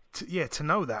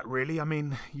know that, really. I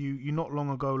mean, you not long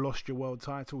ago lost your world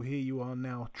title. Here you are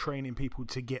now training people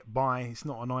to get by. It's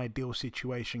not an ideal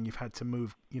situation. You've had to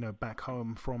move, back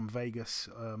home from Vegas.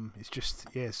 It's just,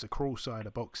 it's a cruel side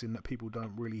of boxing that people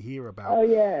don't really hear about. Oh,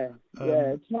 yeah.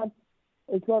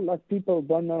 It's not like people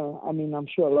don't know. I mean, I'm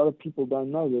sure a lot of people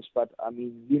don't know this, but I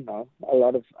mean, a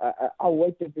lot of our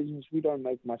weight divisions, we don't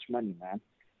make much money, man.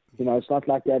 It's not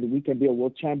like that. We can be a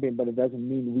world champion, but it doesn't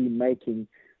mean we're making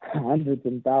hundreds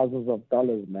and thousands of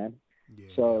dollars, man. Yeah,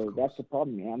 so that's the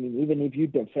problem. I mean, even if you're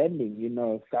defending,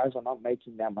 guys are not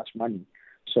making that much money.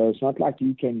 So it's not like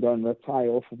you can go and retire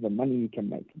off of the money you can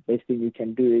make. The best thing you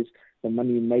can do is the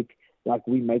money you make, like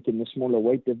we make in the smaller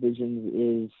weight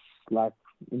divisions, is like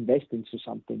invest into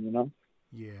something,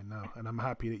 Yeah, no, and I'm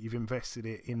happy that you've invested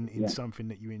it in something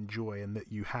that you enjoy and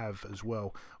that you have as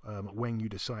well when you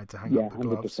decide to hang up the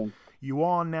gloves. 100%. You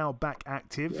are now back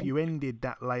active. Yeah. You ended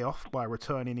that layoff by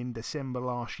returning in December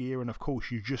last year, and of course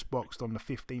you just boxed on the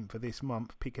 15th of this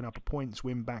month, picking up a points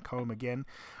win back home again.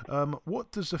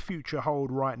 What does the future hold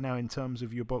right now in terms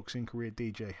of your boxing career,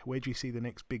 DJ? Where do you see the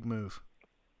next big move?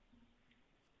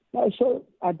 So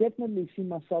I definitely see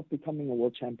myself becoming a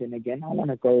world champion again. I want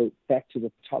to go back to the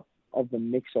top of the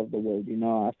mix of the world.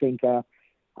 I think I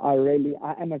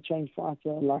am a changed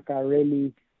fighter. My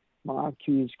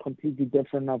IQ is completely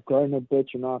different. I've grown a bit.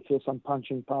 I feel some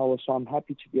punching power, so I'm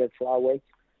happy to be at flyweight.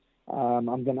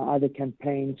 I'm going to either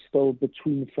campaign still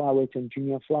between flyweight and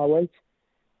junior flyweight,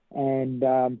 and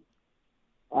I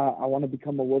want to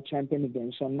become a world champion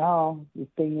again. So now the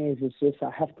thing is just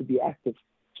I have to be active.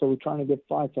 So we're trying to get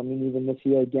fights. I mean, even this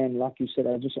year again, like you said,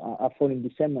 I fought in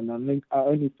December, and I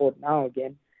only fought now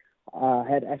again. I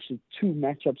had actually 2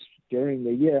 matchups during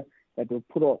the year that were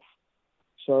put off.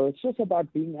 So it's just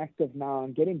about being active now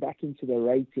and getting back into the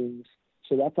ratings.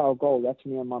 So that's our goal. That's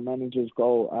me and my manager's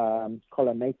goal,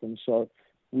 Colin Nathan. So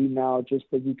we now just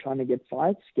busy trying to get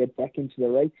fights, get back into the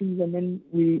ratings, and then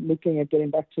we're looking at getting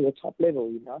back to the top level,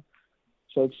 you know.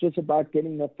 So it's just about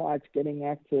getting the fights, getting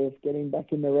active, getting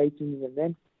back in the ratings, and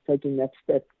then taking that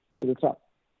step to the top.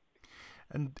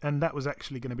 And that was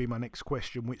actually going to be my next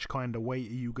question. Which kind of weight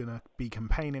are you going to be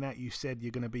campaigning at? You said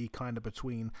you're going to be kind of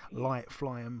between light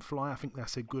fly and fly. I think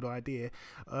that's a good idea.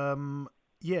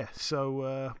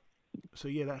 So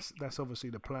yeah, that's obviously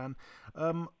the plan.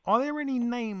 Are there any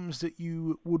names that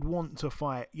you would want to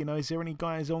fight? You know, is there any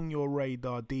guys on your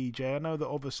radar, DJ? I know that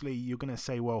obviously you're going to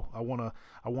say, well, I want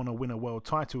to win a world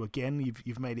title again.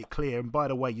 You've made it clear, and by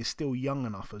the way, you're still young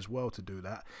enough as well to do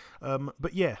that.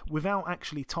 But yeah, without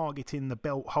actually targeting the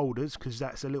belt holders, because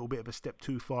that's a little bit of a step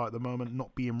too far at the moment,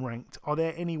 not being ranked.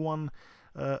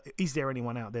 Is there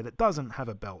anyone out there that doesn't have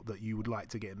a belt that you would like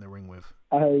to get in the ring with?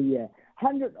 Oh yeah.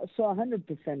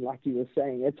 100%, like you were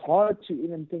saying. It's hard to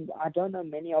even think. I don't know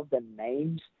many of the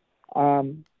names,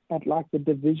 but like the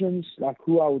divisions, like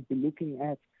who I would be looking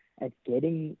at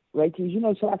getting ratings. You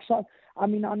know, I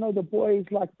know the boys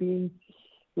like being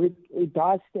with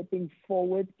guys stepping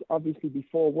forward. Obviously,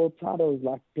 before world titles,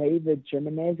 like David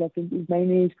Jimenez, I think his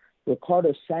name is,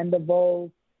 Ricardo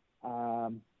Sandoval.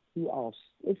 Who else?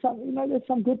 There's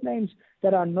some good names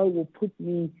that I know will put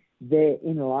me there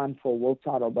in line for a world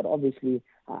title. But obviously,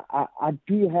 I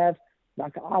do have,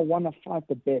 like, I want to fight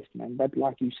the best, man. But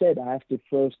like you said, I have to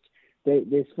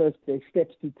there's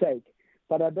steps to take.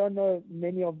 But I don't know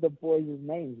many of the boys'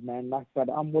 names, man. But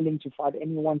I'm willing to fight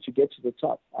anyone to get to the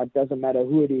top. It doesn't matter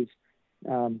who it is.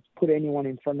 Put anyone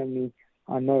in front of me.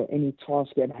 I know any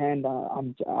task at hand. I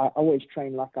always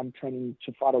train like I'm training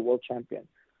to fight a world champion.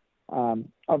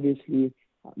 Obviously,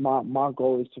 my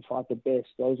goal is to fight the best.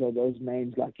 Those are those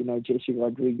names like, you know, Jesse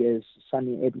Rodriguez,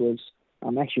 Sonny Edwards.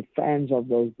 I'm actually fans of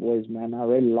those boys, man. I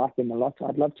really like them a lot.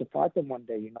 I'd love to fight them one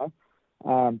day, you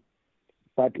know.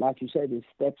 But like you said, there's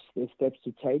steps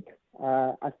to take.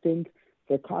 I think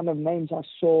the kind of names I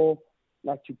saw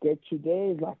like to get to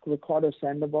there is like Ricardo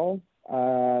Sandoval,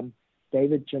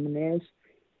 David Jimenez.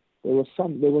 There was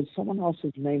someone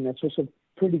else's name that's also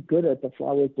pretty good at the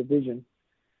flyweight division.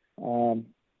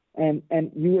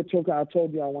 And you were talking, I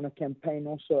told you I want to campaign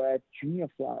also at junior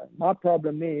flyweight. My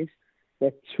problem is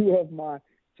that two of my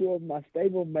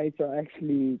stablemates are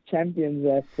actually champions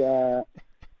at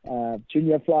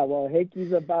junior flyweight. Well,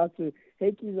 Heikki's about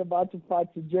to fight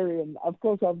Tajiri, and of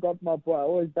course I've got my boy. I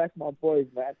always back my boys,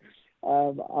 man.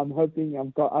 I'm hoping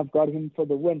I've got him for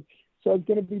the win. So it's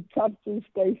going to be tough to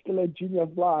stay still at junior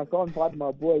fly. I can't fight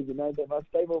my boys, you know, they're my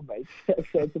stablemates.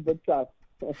 So it's a bit tough.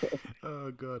 Oh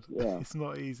God, yeah. It's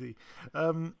not easy.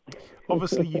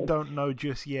 Obviously you don't know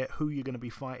just yet who you're going to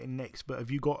be fighting next, but have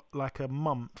you got like a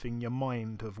month in your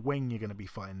mind of when you're going to be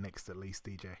fighting next, at least,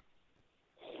 DJ?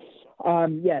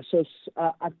 So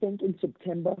I think in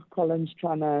September, Colin's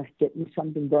trying to get me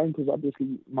something going, because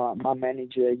obviously my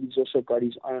manager, he's also got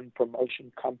his own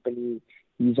promotion company.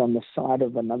 He's on the side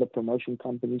of another promotion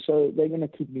company, so they're going to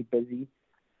keep me busy.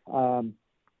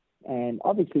 And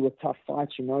obviously with tough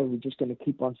fights, you know, we're just going to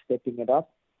keep on stepping it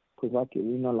up, because like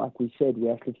we said, we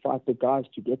have to fight the guys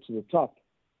to get to the top.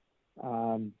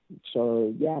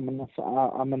 So yeah, I'm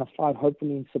gonna fight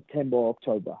hopefully in September or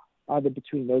October, either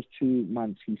between those 2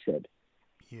 months, he said.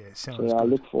 Yeah, sounds so good. I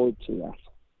look forward to that.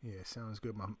 Yeah, sounds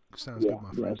good, good,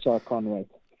 my friend. Yeah, so I can't wait.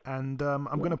 And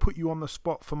I'm going to put you on the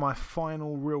spot for my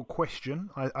final real question.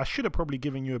 I should have probably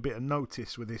given you a bit of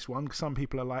notice with this one, because some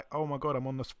people are like, oh my God, I'm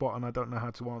on the spot and I don't know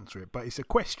how to answer it. But it's a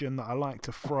question that I like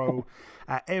to throw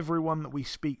at everyone that we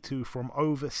speak to from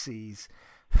overseas.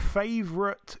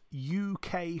 Favourite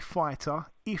UK fighter,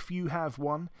 if you have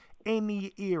one,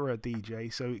 any era,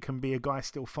 DJ. So it can be a guy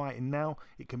still fighting now.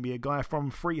 It can be a guy from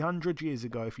 300 years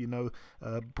ago, if you know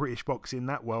British boxing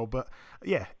that well. But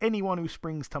yeah, anyone who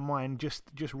springs to mind,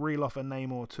 just reel off a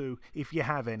name or two, if you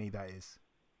have any, that is.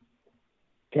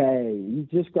 Okay, he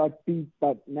just got beat,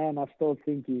 but man, I still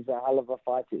think he's a hell of a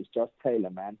fighter. It's Josh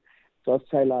Taylor, man. Josh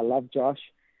Taylor, I love Josh.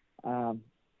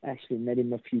 Actually met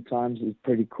him a few times. He's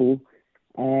pretty cool.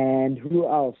 And who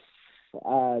else?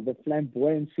 The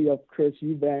flamboyancy of Chris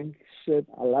Eubank, shit,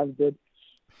 I loved it.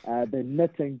 The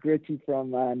nit and gritty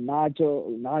from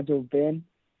Nigel Benn,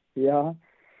 yeah.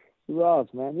 Who else,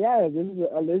 man? Yeah,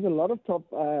 there's a lot of top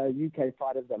UK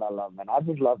fighters that I love, man. I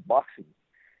just love boxing.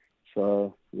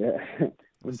 So yeah,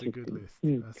 that's a good list.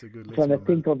 That's a good list.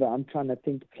 I'm trying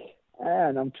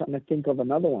to think of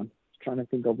another one. Trying to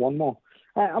think of one more.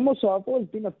 I've always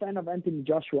been a fan of Anthony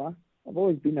Joshua. I've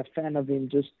always been a fan of him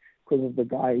just because of the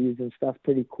guy he is and stuff.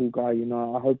 Pretty cool guy, you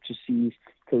know. I hope to see his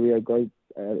career go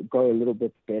a little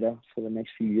bit better for the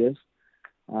next few years.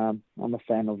 I'm a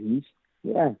fan of his.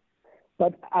 Yeah.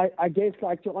 But I guess,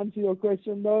 like, to answer your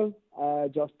question, though,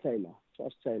 Josh Taylor.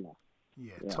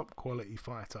 Yeah, top quality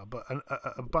fighter, but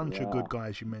a bunch of good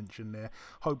guys you mentioned there.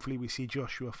 Hopefully we see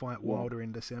Joshua fight Wilder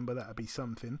in December. That'd be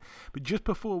something. But just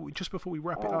before we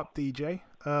wrap it up, DJ,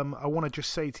 I want to just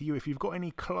say to you, if you've got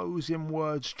any closing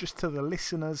words just to the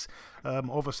listeners,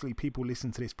 obviously people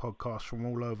listen to this podcast from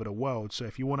all over the world, so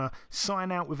if you want to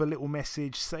sign out with a little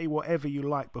message, say whatever you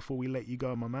like before we let you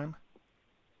go, my man.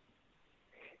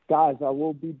 Guys, I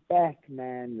will be back,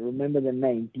 man. Remember the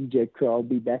name, Deejay Kriel. I'll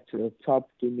be back to the top.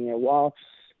 Give me a while,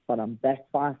 but I'm back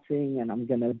fighting, and I'm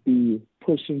gonna be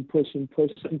pushing.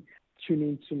 Tune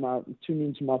into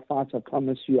my fights. I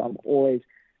promise you, I've always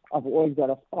got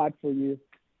a fight for you.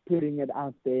 Putting it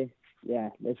out there. Yeah,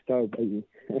 let's go, baby.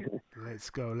 Let's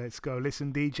go.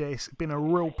 Listen, DJ, it's been a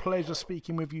real pleasure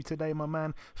speaking with you today, my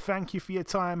man. Thank you for your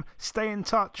time. Stay in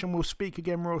touch, and we'll speak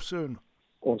again real soon.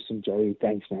 Awesome, Joey.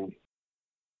 Thanks, man.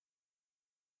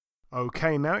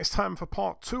 Okay, now it's time for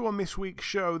part 2 on this week's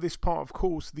show. This part, of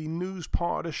course, the news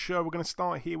part of the show. We're going to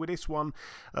start here with this one.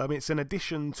 It's an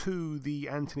addition to the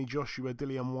Anthony Joshua,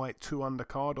 Dillian Whyte 2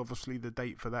 undercard. Obviously, the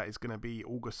date for that is going to be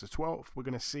August the 12th. We're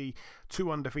going to see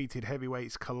 2 undefeated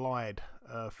heavyweights collide.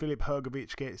 Filip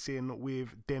Hrgović gets in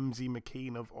with Dempsey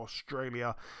McKean of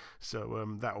Australia.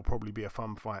 So that'll probably be a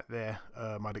fun fight there.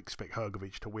 I'd expect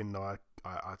Hrgović to win, though,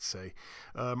 I'd say.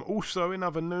 Also, in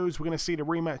other news, we're going to see the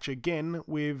rematch again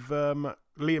with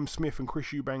Liam Smith and Chris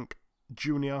Eubank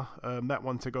Jr. That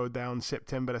one to go down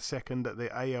September the 2nd at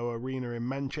the AO Arena in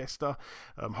Manchester.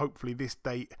 Hopefully this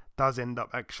date does end up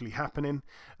actually happening.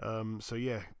 So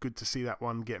yeah, good to see that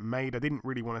one get made. I didn't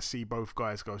really want to see both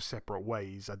guys go separate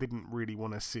ways. I didn't really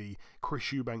want to see Chris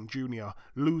Eubank Jr.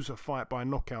 lose a fight by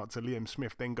knockout to Liam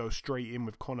Smith, then go straight in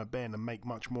with Conor Benn and make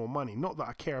much more money. Not that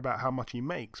I care about how much he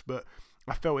makes, but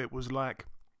I felt it was like,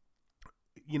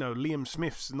 you know, Liam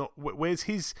Smith's not, where's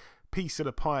his piece of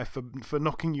the pie for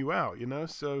knocking you out, you know?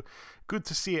 So good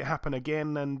to see it happen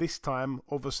again, and this time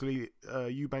obviously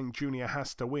Eubank Jr.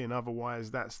 has to win,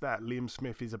 otherwise that's that. Liam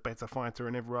Smith is a better fighter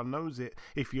and everyone knows it,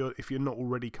 if you're not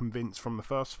already convinced from the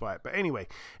first fight. But anyway,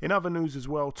 in other news as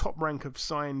well, Top Rank have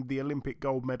signed the Olympic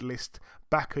gold medalist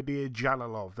Bakadir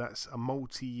Jalalov. That's a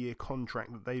multi-year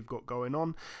contract that they've got going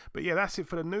on. But yeah, that's it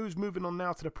for the news. Moving on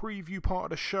now to the preview part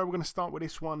of the show. We're going to start with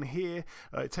this one here.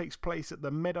 It takes place at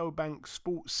the Meadowbank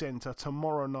Sports Centre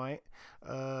tomorrow night.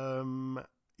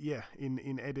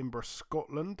 In Edinburgh,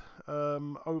 Scotland.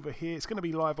 Over here, it's going to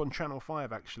be live on Channel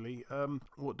 5 actually.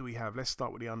 What do we have? Let's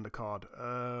start with the undercard.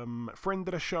 Friend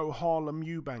of the show, Harlem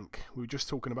Eubank. We were just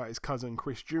talking about his cousin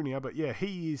Chris Jr., but yeah,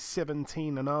 he is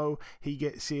 17-0. He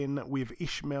gets in with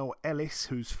Ishmael Ellis,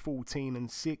 who's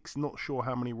 14-6. Not sure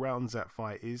how many rounds that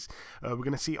fight is. We're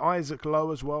going to see Isaac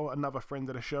Lowe as well, another friend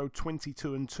of the show,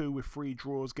 22-2 with 3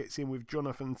 draws. Gets in with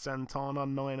Jonathan Santana,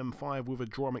 9-5 with a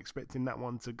draw. I'm expecting that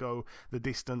one to go the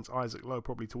distance. Isaac Lowe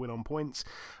probably to win on points.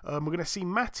 We're going to see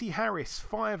Matty Harris,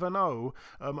 5-0.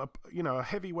 A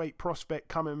heavyweight prospect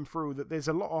coming through that there's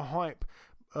a lot of hype,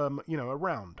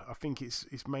 around. I think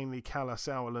it's mainly Kalle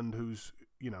Sauerland who's,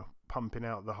 pumping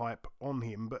out the hype on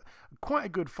him, but quite a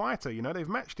good fighter. They've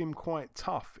matched him quite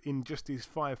tough in just his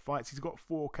 5 fights. He's got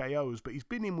 4 KOs, but he's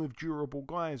been in with durable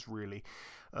guys, really.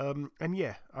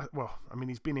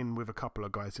 He's been in with a couple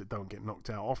of guys that don't get knocked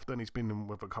out often. He's been in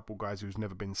with a couple of guys who's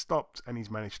never been stopped, and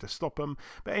he's managed to stop them.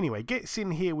 But anyway, gets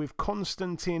in here with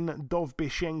Konstantin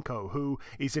Dovbishenko, who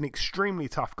is an extremely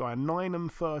tough guy,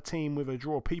 9-13 with a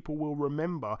draw. People will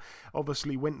remember,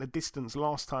 obviously, went the distance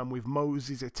last time with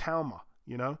Moses Itauma.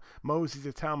 Moses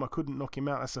Itauma couldn't knock him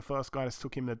out. That's the first guy that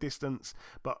took him the distance.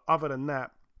 But other than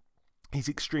that, he's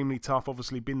extremely tough.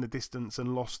 Obviously been the distance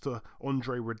and lost to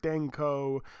Andre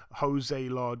Rudenko, Jose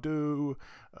Lardu,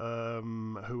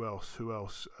 who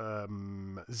else?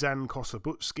 Zan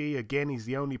Kosabutsky. Again, he's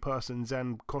the only person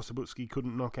Zan Kosabutsky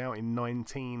couldn't knock out in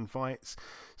 19 fights.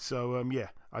 So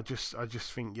I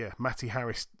just think Matty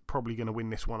Harris probably going to win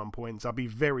this one on points. I'd be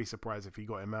very surprised if he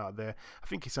got him out of there. I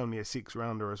think it's only a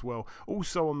 6-rounder as well.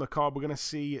 Also on the card, we're going to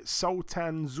see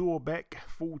Sultan Zorbek,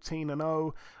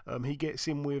 14-0. He gets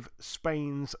in with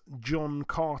Spain's John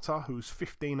Carter, who's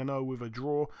 15-0 with a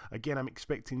draw. Again, I'm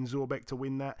expecting Zorbek to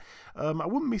win that. I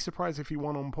wouldn't be surprised if he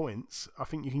won on points. I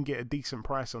think you can get a decent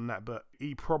price on that, but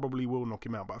he probably will knock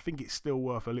him out. But I think it's still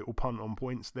worth a little punt on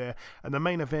points there. And the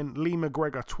main event, Lee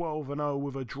McGregor, 12-0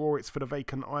 with a draw. It's for the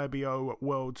vacant IBO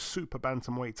World Super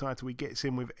Bantamweight title. He gets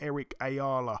in with Eric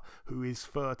Ayala, who is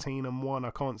 13-1.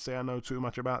 I can't say I know too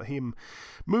much about him.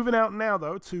 Moving out now,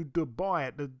 though, to Dubai,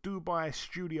 at the Dubai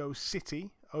Studio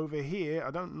City. over here,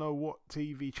 I don't know what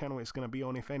TV channel it's going to be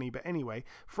on, if any, but anyway,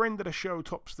 friend of the show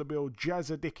tops the bill,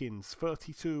 Jazza Dickens,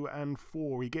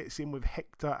 32-4. He gets in with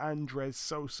Hector Andres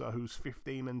Sosa, who's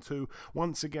 15-2.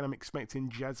 Once again, I'm expecting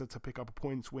Jazza to pick up a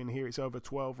points win here. It's over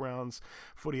 12 rounds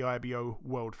for the IBO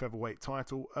World Featherweight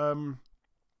title.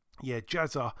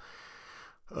 Jazza,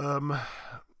 I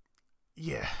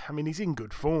mean, he's in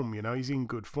good form, he's in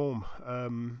good form.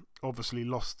 Obviously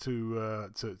lost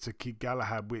to Kid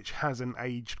Galahad, which hasn't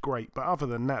aged great, but other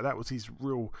than that, that was his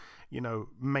real,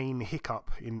 main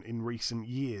hiccup in recent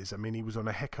years. I mean, he was on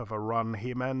a heck of a run.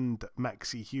 Him and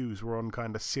Maxie Hughes were on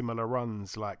kind of similar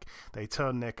runs, like they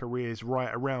turned their careers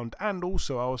right around. And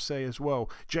also, I'll say as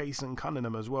well, Jason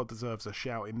Cunningham as well deserves a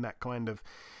shout in that kind of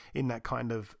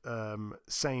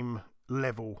same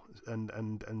level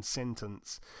and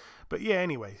sentence. But yeah,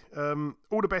 anyway,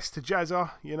 all the best to Jazza,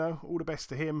 all the best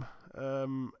to him.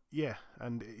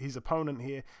 And his opponent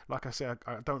here, like I said,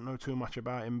 I don't know too much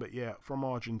about him, but yeah, from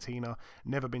Argentina,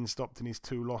 never been stopped in his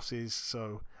 2 losses,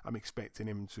 so I'm expecting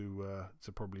him to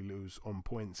probably lose on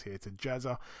points here to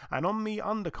Jazza. And on the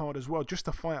undercard as well, just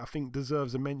a fight I think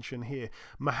deserves a mention here,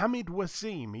 Mohamed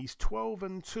Wasim. He's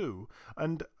 12-2,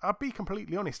 and I'll be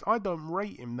completely honest, I don't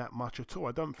rate him that much at all.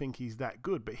 I don't think he's that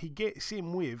good, but he gets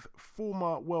in with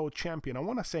former world champion, I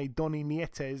want to say Donny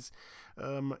Nietes,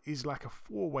 is like a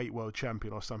 4-weight world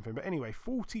champion or something. But anyway,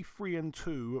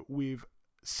 43-2 with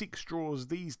 6 draws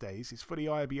these days. It's for the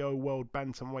IBO World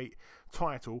Bantamweight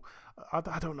title. I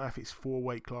don't know if it's 4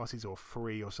 weight classes or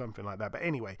 3 or something like that. But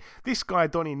anyway, this guy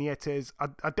Donny Nietes,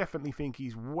 I definitely think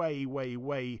he's way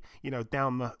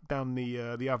down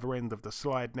the other end of the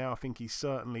slide now. I think he's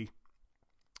certainly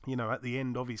at the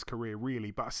end of his career, really.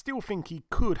 But I still think he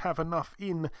could have enough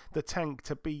in the tank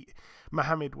to beat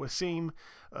Mohamed Wasim,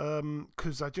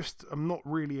 because I'm not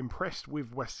really impressed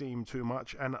with Wasim too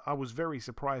much, and I was very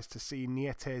surprised to see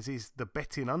Nietes is the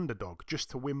betting underdog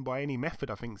just to win by any method.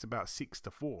 I think it's about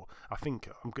 6-4. I think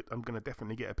I'm going to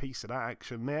definitely get a piece of that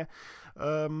action there,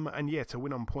 and yeah, to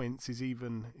win on points is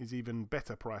even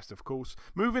better priced, of course.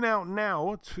 Moving out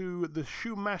now to the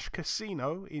Shumash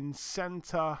Casino in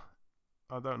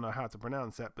I don't know how to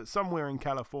pronounce that, but somewhere in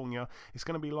California. It's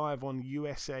going to be live on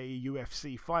USA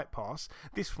UFC Fight Pass.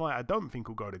 This fight I don't think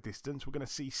will go the distance. We're going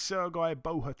to see Sergei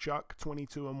Bohachuk,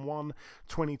 22-1,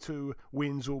 22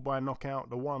 wins all by knockout,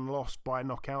 the 1 loss by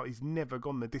knockout. He's never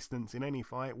gone the distance in any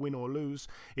fight, win or lose.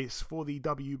 It's for the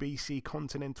WBC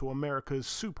Continental Americas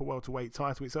Super Welterweight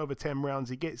title. It's over 10 rounds.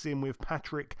 He gets in with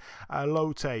Patrick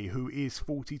Alote, who is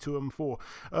 42-4.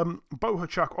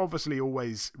 Bohachuk, obviously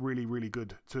always really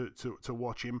good to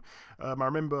watch him. I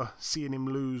remember seeing him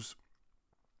lose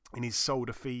in his sole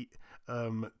defeat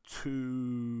to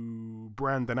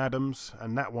Brandon Adams,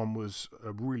 and that one was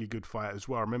a really good fight as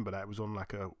well. I remember that. It was on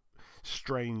like a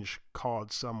strange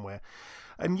card somewhere.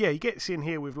 And yeah, he gets in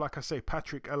here with, like I say,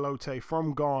 Patrick Alote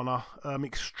from Ghana.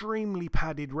 Extremely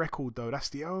padded record, though. That's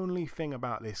the only thing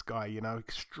about this guy,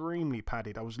 extremely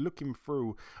padded. I was looking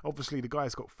through, obviously the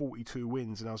guy's got 42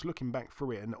 wins, and I was looking back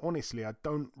through it, and honestly, I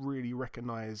don't really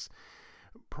recognize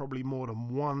probably more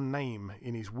than one name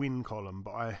in his win column,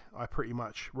 but I pretty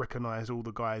much recognize all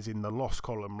the guys in the loss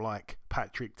column, like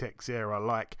Patrick Teixeira,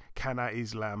 like Kana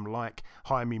Islam, like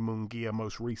Jaime Munguia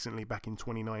most recently back in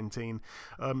 2019.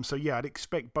 So yeah, I'd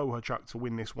expect Bohachuk to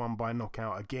win this one by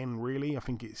knockout again, really. I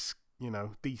think it's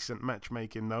decent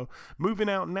matchmaking though. Moving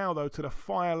out now though to the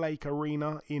Fire Lake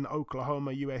Arena in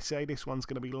Oklahoma, USA. This one's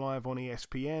going to be live on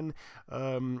ESPN.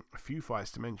 A few fights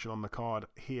to mention on the card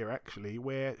here actually.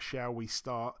 Where shall we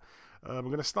start? We're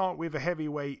going to start with a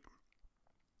heavyweight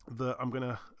that I'm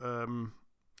going to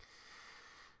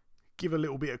give a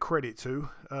little bit of credit to.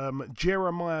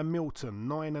 Jeremiah Milton,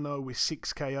 9-0 with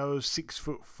 6 KOs,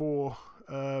 6'4",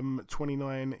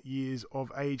 29 years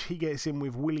of age. He gets in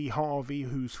with Willie Harvey,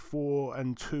 who's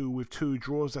 4-2 with 2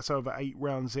 draws. That's over 8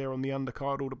 rounds there on the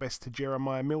undercard. All the best to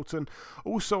Jeremiah Milton.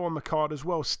 Also on the card as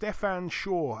well, Stefan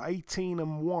Shaw,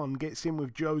 18-1, gets in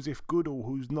with Joseph Goodall,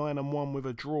 who's 9-1 with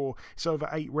a draw. It's over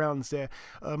 8 rounds there.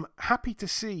 Happy to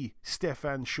see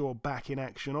Stefan Shaw back in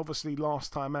action. Obviously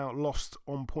last time out lost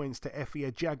on points to Effie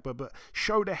Ajagba, but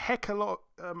showed a heck of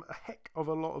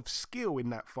a lot of skill in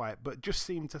that fight, but just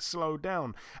seemed to slow down.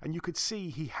 And you could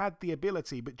see he had the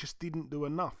ability, but just didn't do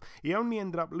enough. He only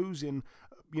ended up losing,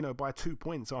 by 2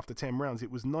 points after 10 rounds.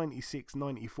 It was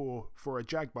 96-94 for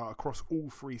Ajagba across all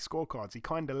 3 scorecards. He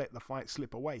kind of let the fight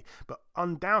slip away, but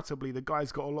undoubtedly the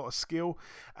guy's got a lot of skill,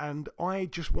 and I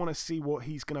just want to see what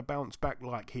he's going to bounce back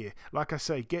like here. Like I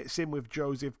say, gets in with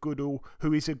Joseph Goodall,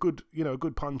 who is a good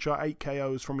puncher. 8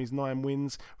 KOs from his 9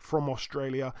 wins from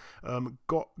Australia.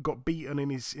 Got beaten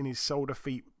in his sole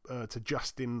defeat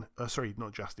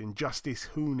Justice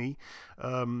Hooney.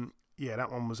 Yeah,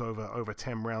 that one was over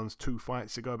 10 rounds 2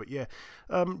 fights ago. But yeah,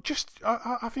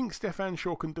 I think Stefan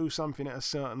Shaw can do something at a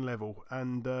certain level.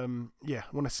 And yeah,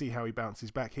 I want to see how he bounces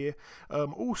back here.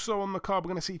 Also on the card, we're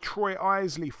going to see Troy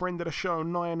Isley, friend of the show,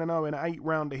 9-0 in an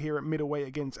 8-rounder here at middleweight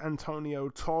against Antonio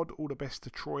Todd. All the best to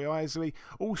Troy Isley.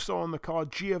 Also on the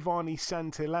card, Giovanni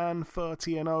Santillan,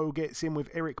 30-0, gets in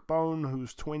with Eric Bone,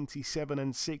 who's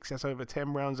 27-6. That's over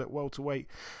 10 rounds at welterweight.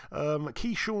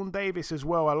 Keyshawn Davis as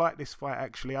well. I like this fight,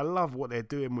 actually. I love what they're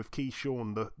doing with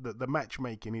Keyshawn. The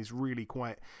matchmaking is really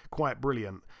quite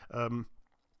brilliant.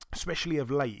 Especially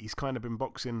of late, he's kind of been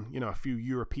boxing, a few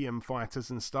European fighters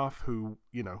and stuff who,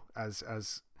 as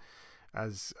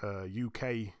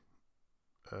UK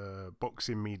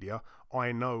boxing media,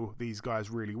 I know these guys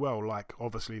really well. Like,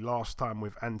 obviously, last time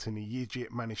with Anthony Yigit,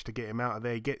 managed to get him out of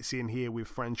there. He gets in here with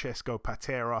Francesco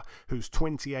Patera, who's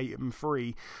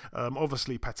 28-3.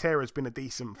 Obviously, Patera's been a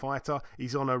decent fighter.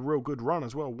 He's on a real good run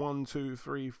as well. 1, 2,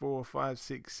 3, 4, 5,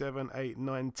 6, 7, 8,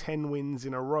 9, 10 wins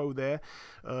in a row there.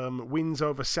 Wins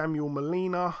over Samuel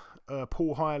Molina,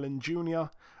 Paul Hyland Jr.,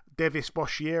 Devis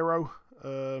Boshiero.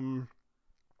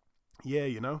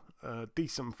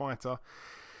 Decent fighter.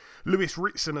 Lewis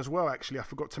Ritson as well, actually. I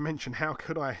forgot to mention. How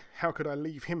could I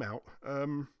leave him out?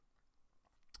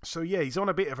 So yeah, he's on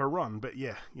a bit of a run, but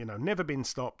yeah, never been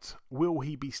stopped. Will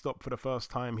he be stopped for the first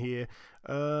time here?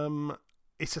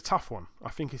 It's a tough one. I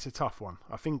think it's a tough one.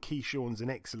 I think Keyshawn's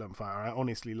an excellent fighter. I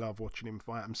honestly love watching him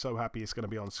fight. I'm so happy it's going to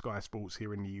be on Sky Sports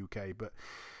here in the UK, but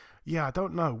yeah, I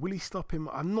don't know. Will he stop him?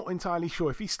 I'm not entirely sure.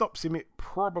 If he stops him, it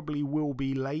probably will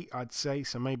be late, I'd say.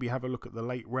 So maybe have a look at the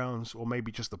late rounds, or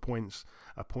maybe just a points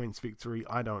victory.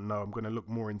 I don't know. I'm going to look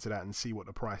more into that and see what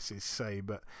the prices say.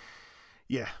 But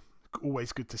yeah,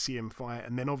 always good to see him fight.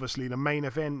 And then obviously the main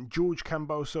event, George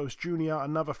Kambosos Jr.,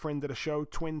 another friend of the show,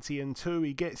 20-2.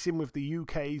 He gets in with the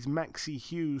UK's Maxi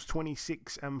Hughes,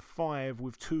 26-5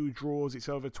 with 2 draws. It's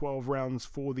over 12 rounds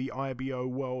for the IBO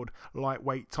World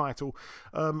Lightweight title.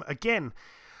 Again,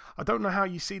 I don't know how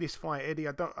you see this fight, Eddie.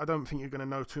 I don't think you're going to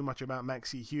know too much about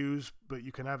Maxi Hughes, but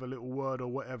you can have a little word or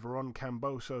whatever on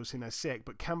Kambosos in a sec.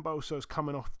 But Kambosos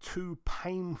coming off 2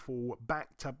 painful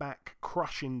back-to-back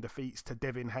crushing defeats to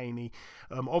Devin Haney.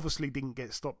 Obviously didn't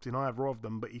get stopped in either of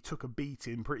them, but he took a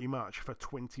beating pretty much for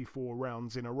 24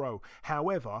 rounds in a row.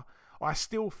 However, I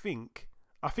think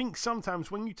sometimes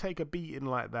when you take a beating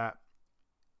like that,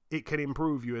 it can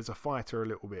improve you as a fighter a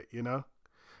little bit,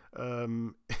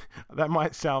 That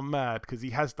might sound mad because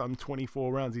he has done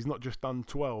 24 rounds. He's not just done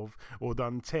 12 or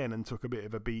done 10 and took a bit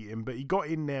of a beating, but he got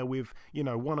in there with,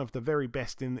 one of the very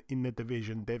best in the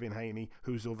division, Devin Haney,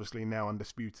 who's obviously now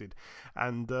undisputed.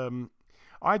 And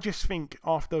I just think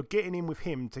after getting in with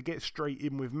him to get straight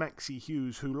in with Maxi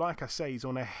Hughes, who, like I say, is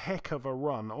on a heck of a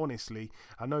run, honestly.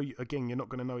 I know, again, you're not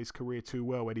going to know his career too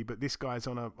well, Eddie, but this guy's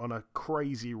on a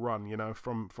crazy run,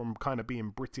 from kind of being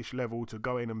British level to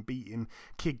going and beating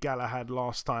Kid Galahad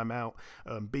last time out,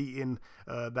 beating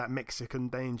that Mexican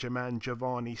danger man,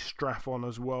 Giovanni Straffon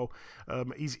as well.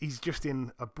 He's just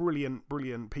in a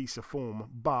brilliant piece of form,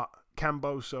 but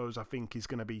Kambosos, I think, is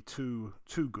going to be too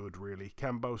good, really.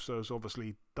 Kambosos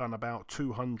obviously done about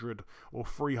 200 or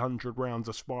 300 rounds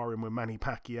of sparring with Manny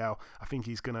Pacquiao. I think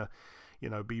he's going to,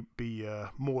 be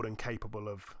more than capable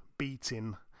of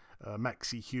beating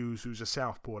Maxi Hughes, who's a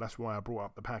southpaw. That's why I brought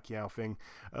up the Pacquiao thing.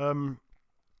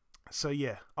 So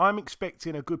yeah, I'm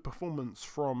expecting a good performance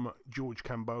from George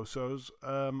Kambosos.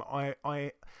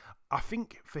 I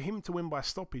think for him to win by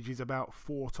stoppage is about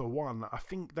 4-1. I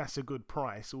think that's a good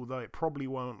price, although it probably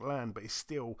won't land, but it's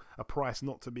still a price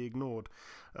not to be ignored.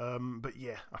 But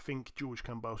yeah, I think George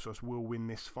Kambosos will win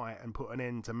this fight and put an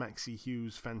end to Maxi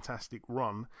Hughes' fantastic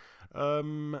run.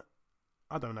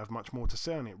 I don't have much more to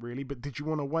say on it, really, but did you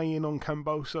want to weigh in on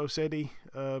Kambosos, Eddie?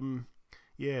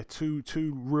 Yeah, two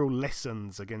real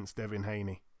lessons against Devin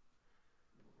Haney.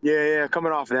 Yeah,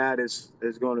 coming off that is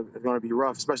going to be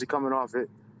rough, especially coming off it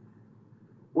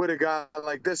with a guy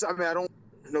like this. I mean, I don't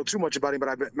know too much about him, but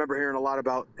I remember hearing a lot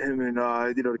about him in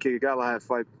the Kid Galahad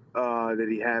fight that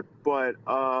he had. But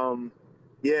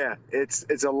yeah,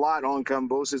 it's a lot on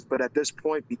Kambosos. But at this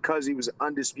point, because he was an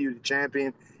undisputed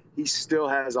champion, he still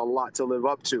has a lot to live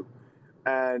up to.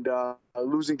 And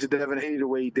losing to Devin Haney the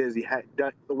way he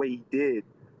did,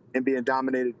 and being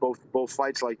dominated both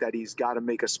fights like that, he's got to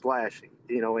make a splash.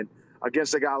 And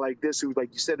against a guy like this, who, like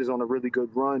you said, is on a really good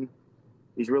run.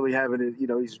 He's really having it,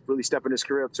 he's really stepping his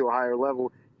career up to a higher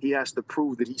level. He has to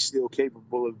prove that he's still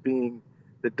capable of being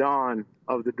the Don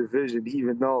of the division,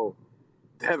 even though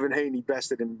Devin Haney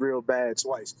bested him real bad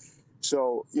twice.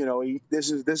 So, this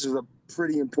is a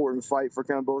pretty important fight for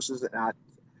Kambosos. And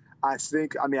I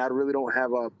really don't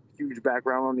have a huge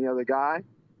background on the other guy,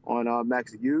 on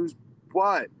Max Hughes,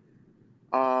 but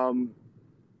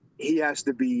he has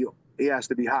to be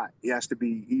hot. He has to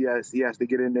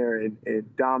get in there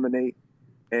and dominate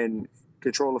and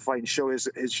control the fight and show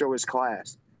his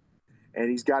class. And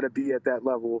he's got to be at that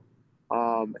level.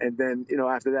 And then,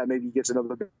 after that, maybe he gets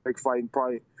another big fight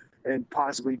and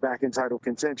possibly back in title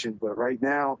contention. But right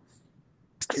now,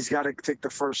 he's got to take the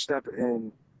first step,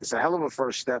 and it's a hell of a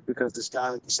first step because this guy,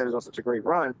 like you said, is on such a great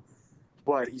run.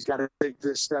 But he's got to take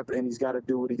this step, and he's got to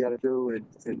do what he got to do, and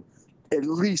at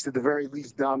the very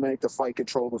least, dominate the fight,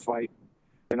 control the fight,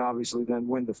 and obviously then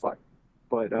win the fight.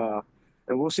 But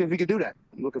and we'll see if he can do that.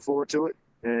 I'm looking forward to it,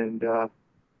 and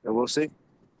we'll see.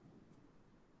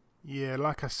 Yeah,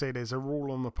 like I say, there's a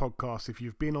rule on the podcast. If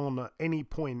you've been on at any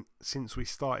point since we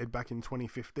started back in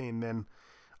 2015, then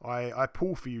I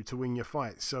pull for you to win your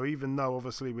fight. So even though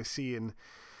obviously we're seeing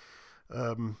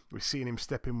him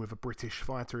step in with a British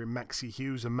fighter in Maxi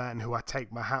Hughes, a man who I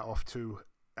take my hat off to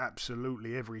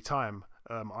absolutely every time,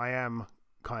 I am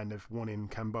kind of wanting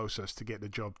Kambosos to get the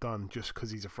job done just because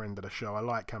he's a friend of the show. I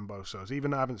like Kambosos. Even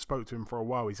though I haven't spoke to him for a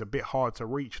while, he's a bit hard to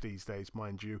reach these days,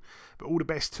 mind you. But all the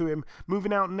best to him.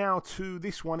 Moving out now to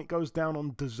this one. It goes down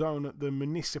on DAZN at the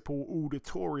Municipal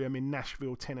Auditorium in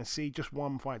Nashville, Tennessee. Just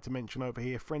one fight to mention over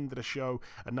here. Friend of the show.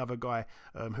 Another guy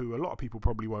who a lot of people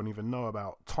probably won't even know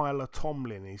about. Tyler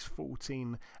Tomlin is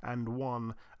 14-1.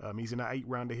 He's in an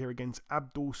 8-rounder here against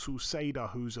Abdul Susaida,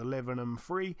 who's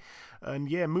 11-3. And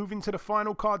yeah, moving to the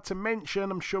final card to mention,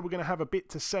 I'm sure we're going to have a bit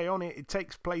to say on it. It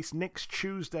takes place next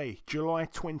Tuesday, July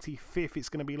 25th. It's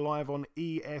going to be live on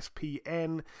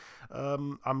ESPN.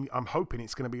 I'm hoping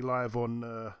it's going to be live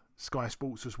on Sky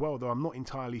Sports as well, though I'm not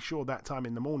entirely sure that time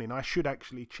in the morning. I should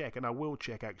actually check, and I will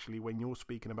check actually when you're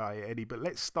speaking about it, Eddie. But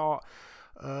let's start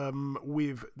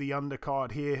with the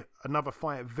undercard here. Another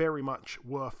fight very much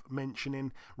worth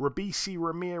mentioning. Robisi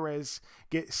Ramirez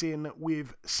gets in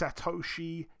with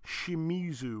Satoshi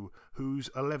Shimizu, who's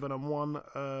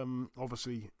 11-1.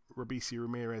 Obviously, Robisi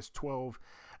Ramirez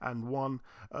 12-1.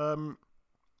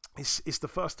 It's the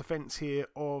first defense here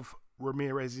of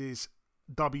Ramirez's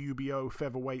WBO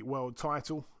featherweight world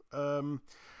title.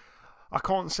 I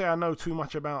can't say I know too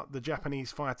much about the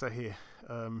Japanese fighter here,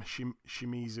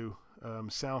 Shimizu.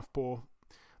 Southpaw.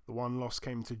 The one loss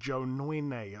came to Joe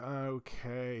Noine.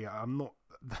 Okay, I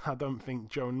don't think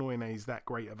Joe Noine is that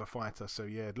great of a fighter. So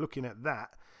yeah, looking at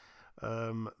that,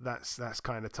 that's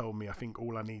kind of told me, I think,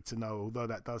 all I need to know, although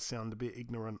that does sound a bit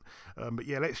ignorant. But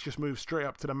yeah, let's just move straight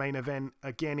up to the main event.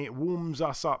 Again, it warms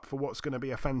us up for what's going to be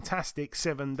a fantastic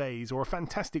 7 days or a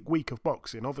fantastic week of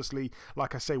boxing. Obviously,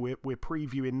 like I say, we're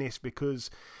previewing this because,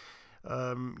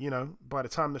 by the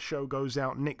time the show goes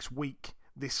out next week,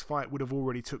 this fight would have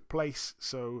already took place,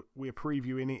 so we're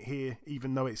previewing it here,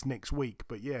 even though it's next week.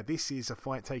 But yeah, this is a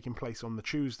fight taking place on the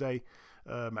Tuesday,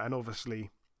 and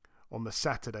obviously on the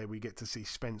Saturday we get to see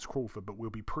Spence Crawford, but we'll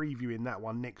be previewing that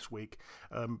one next week.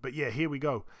 But yeah, here we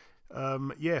go. For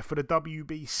the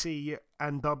WBC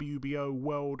and WBO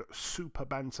World Super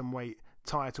Bantamweight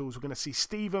titles, we're going to see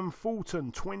Stephen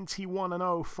Fulton,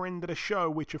 21-0, friend of the show,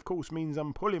 which of course means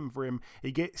I'm pulling for him.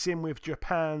 He gets in with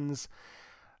Japan's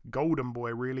golden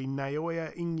boy, really,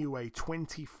 Naoya Inoue,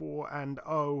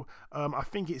 24-0. I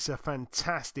think it's a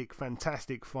fantastic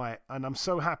fight, and I'm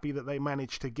so happy that they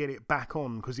managed to get it back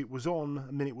on, because it was on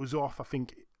and then it was off. I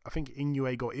think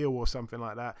Inoue got ill or something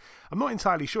like that. I'm not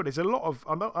entirely sure. There's a lot of,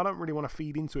 I don't really want to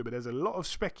feed into it, but there's a lot of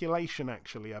speculation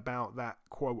actually about that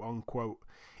quote-unquote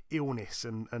illness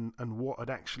and what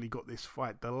had actually got this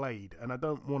fight delayed, and I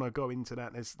don't want to go into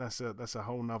that. That's a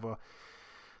whole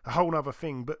nother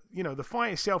thing. But the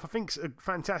fight itself, I think, is a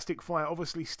fantastic fight.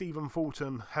 Obviously, Stephen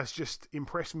Fulton has just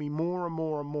impressed me more and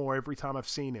more every time I've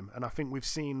seen him, and I think we've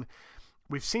seen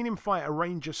him fight a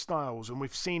range of styles, and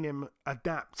we've seen him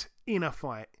adapt in a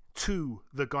fight to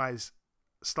the guy's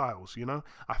styles.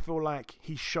 I feel like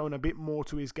he's shown a bit more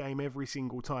to his game every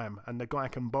single time, and the guy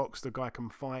can box, the guy can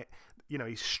fight.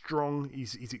 He's strong,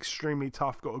 he's extremely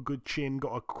tough, got a good chin,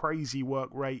 got a crazy work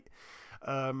rate.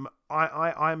 I'm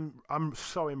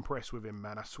so impressed with him,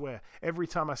 man. I swear, every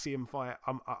time I see him fight,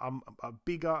 I'm a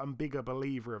bigger and bigger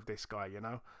believer of this guy.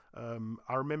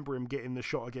 I remember him getting the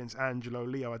shot against Angelo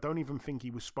Leo. I don't even think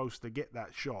he was supposed to get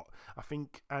that shot. I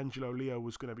think Angelo Leo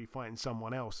was going to be fighting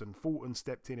someone else, and Fulton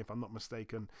stepped in, if I'm not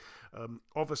mistaken.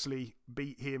 Obviously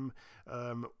beat him.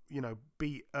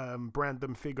 Beat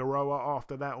Brandon Figueroa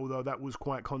after that, although that was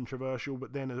quite controversial.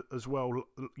 But then as well,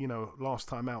 last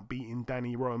time out, beating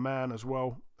Danny Roman as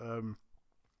well.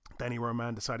 Danny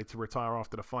Roman decided to retire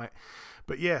after the fight.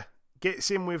 But yeah, gets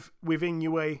in with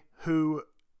Inoue, who,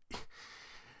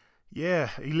 Yeah,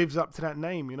 he lives up to that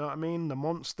name, you know what I mean? The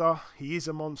monster. He is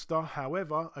a monster.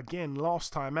 However, again,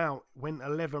 last time out, went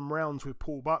 11 rounds with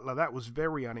Paul Butler. That was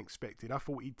very unexpected. I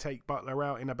thought he'd take Butler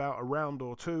out in about a round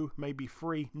or two, maybe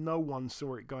 3. No one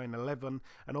saw it going 11.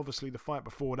 And obviously the fight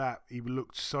before that, he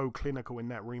looked so clinical in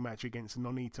that rematch against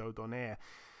Nonito Donaire.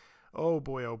 Oh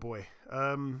boy, oh boy.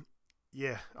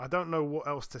 Yeah, I don't know what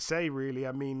else to say, really.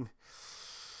 I mean,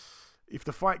 if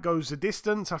the fight goes the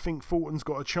distance, I think Fulton's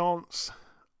got a chance.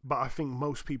 But I think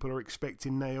most people are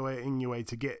expecting Naoya Inoue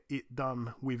to get it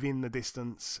done within the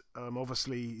distance.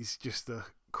 Obviously, he's just a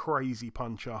crazy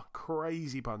puncher.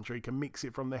 He can mix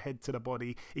it from the head to the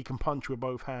body. He can punch with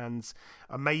both hands.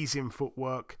 Amazing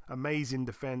footwork, amazing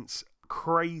defense,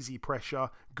 crazy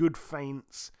pressure, good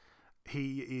feints.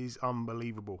 He is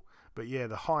unbelievable. But yeah,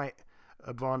 the height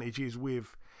advantage is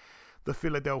with the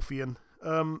Philadelphian.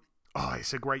 Oh,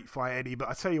 it's a great fight, Eddie. But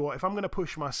I tell you what, if I'm going to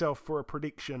push myself for a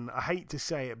prediction, I hate to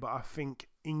say it, but I think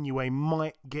Inoue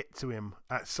might get to him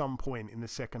at some point in the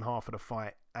second half of the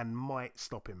fight and might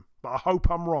stop him. But I hope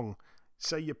I'm wrong.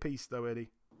 Say your piece, though,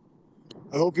 Eddie.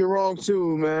 I hope you're wrong,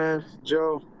 too, man,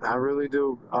 Joe. I really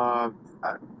do.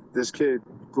 This kid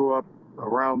grew up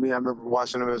around me. I remember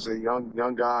watching him as a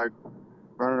young guy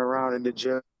running around in the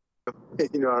gym.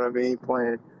 You know what I mean?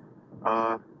 Playing.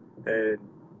 And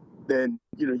then,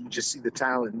 you know, you just see the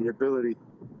talent and the ability.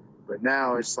 But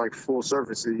now it's like full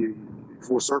surface,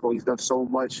 full circle. He's done so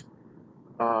much.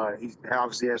 He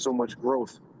obviously has so much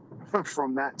growth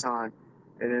from that time.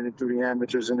 And then through the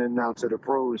amateurs and then now to the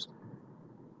pros.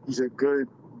 He's a good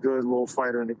little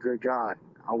fighter and a good guy.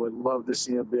 I would love to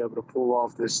see him be able to pull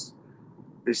off this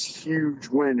huge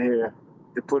win here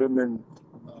to put him in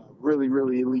really,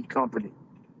 really elite company,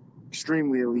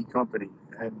 extremely elite company.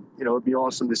 And, you know, it'd be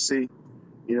awesome to see.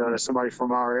 You know, there's somebody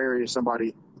from our area,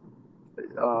 somebody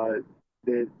that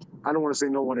I don't want to say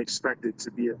no one expected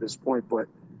to be at this point, but,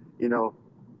 you know,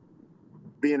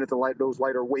 being at those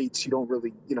lighter weights, you don't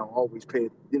really, you know, always pay,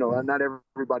 you know, not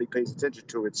everybody pays attention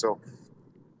to it. So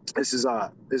this is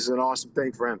an awesome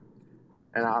thing for him.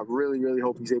 And I really, really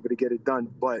hope he's able to get it done.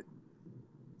 But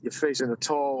you're facing a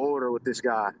tall order with this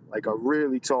guy, like a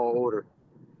really tall order.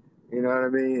 You know what I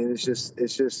mean? And it's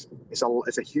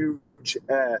a huge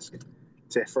ask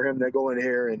for him to go in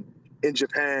here and in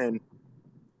Japan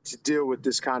to deal with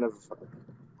this kind of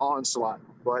onslaught.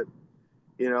 But,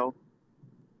 you know,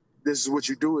 this is what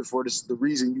you do it for. This is the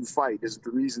reason you fight. This is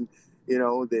the reason, you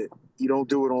know, that you don't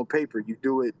do it on paper. You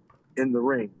do it in the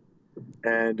ring.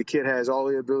 And the kid has all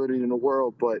the ability in the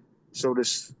world, but so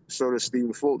does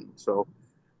Stephen Fulton. So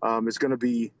it's gonna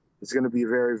be a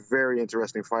very, very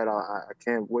interesting fight. I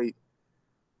can't wait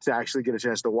to actually get a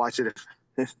chance to watch it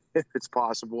if it's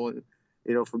possible. And,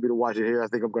 you know, for me to watch it here, I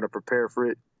think I'm going to prepare for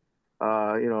it.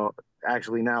 You know,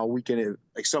 actually now a week in,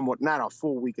 like somewhat, not a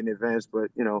full week in advance,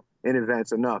 but, you know, in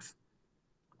advance enough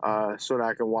so that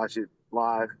I can watch it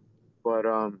live. But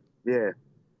yeah,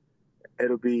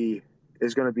 it's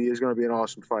going to be an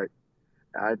awesome fight.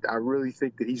 I really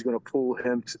think that he's going to pull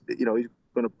him, you know, he's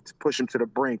going to push him to the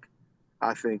brink,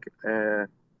 I think. And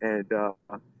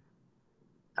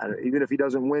even if he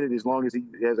doesn't win it, as long as he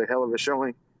has a hell of a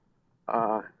showing,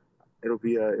 it'll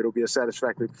be a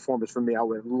satisfactory performance for me. I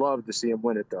would love to see him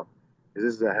win it though, because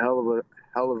this is a hell of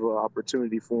an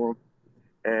opportunity for him,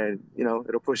 and you know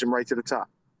it'll push him right to the top.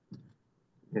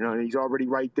 You know, and he's already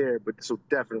right there, but this will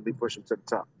definitely push him to the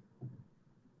top.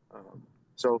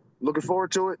 So looking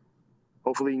forward to it.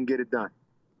 Hopefully he can get it done.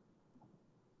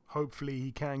 Hopefully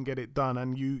he can get it done.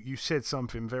 And you said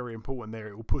something very important there.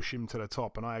 It will push him to the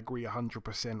top, and I agree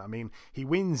 100%. I mean, he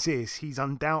wins this, he's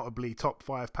undoubtedly top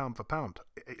 5 pound for pound.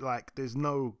 Like there's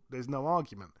no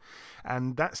argument.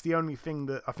 And that's the only thing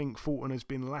that I think Fulton has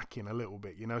been lacking a little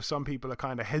bit. You know, some people are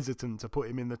kind of hesitant to put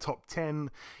him in the top 10,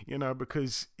 you know,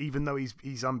 because even though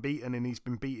he's unbeaten and he's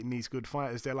been beating these good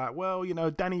fighters, they're like, well, you know,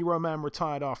 Danny Roman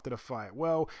retired after the fight.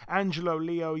 Well, Angelo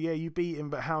Leo, yeah, you beat him,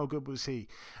 but how good was he?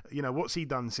 You know, what's he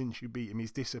done since you beat him?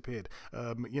 He's disappeared.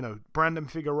 You know, Brandon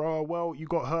Figueroa, well, you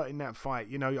got hurt in that fight.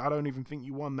 You know, I don't even think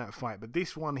you won that fight. But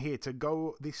this one here, to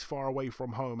go this far away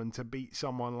from home and to beat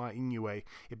someone like Inoue,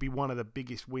 it'd be one of the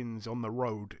biggest wins on the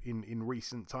road in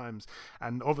recent times.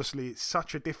 And obviously it's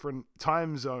such a different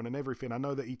time zone and everything. I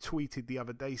know that he tweeted the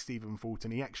other day, Stephen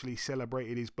Fulton, he actually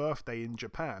celebrated his birthday in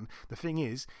Japan. The thing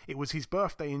is, it was his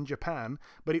birthday in Japan,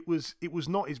 but it was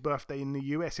not his birthday in the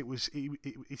US. He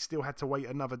still had to wait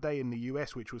another day in the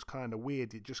US, which was kind of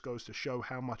weird. It just goes to show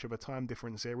how much of a time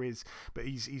difference there is. But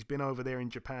he's been over there in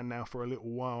Japan now for a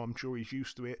little while. I'm sure he's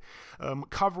used to it.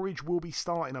 Coverage will be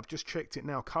starting. I've just checked it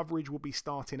now. Coverage will be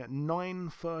starting at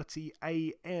 9:30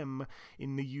 a.m.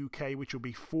 in the UK, which will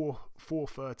be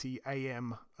 4:30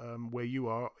 a.m. where you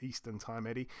are, Eastern time,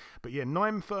 Eddie. But yeah,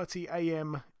 9:30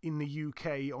 a.m. in the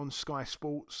UK on Sky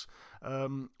Sports.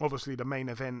 Obviously, the main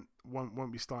event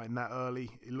won't be starting that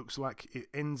early. It looks like it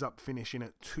ends up finishing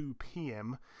at 2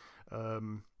 p.m.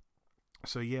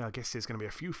 So yeah, I guess there's going to be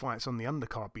a few fights on the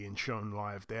undercard being shown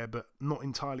live there, but not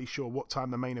entirely sure what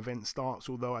time the main event starts,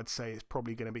 although I'd say it's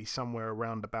probably going to be somewhere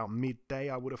around about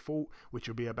midday, I would have thought, which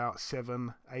would be about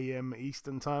 7 a.m.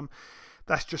 Eastern time.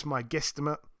 That's just my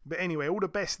guesstimate. But anyway, all the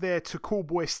best there to Cool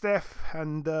Boy Steph,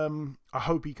 and I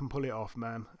hope he can pull it off,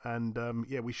 man. And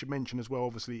yeah, we should mention as well,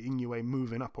 obviously, Inoue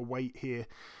moving up a weight here,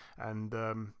 and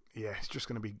yeah, it's just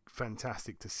going to be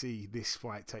fantastic to see this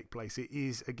fight take place. It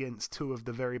is against two of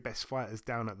the very best fighters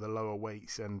down at the lower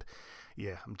weights, and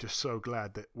yeah, I'm just so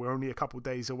glad that we're only a couple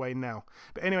days away now.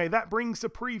 But anyway, that brings the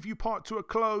preview part to a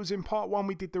close. In part 1,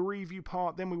 we did the review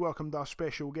part, then we welcomed our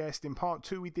special guest. In part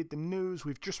 2, we did the news.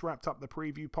 We've just wrapped up the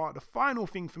preview part. The final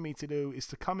thing for me to do is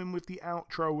to come in with the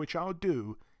outro, which I'll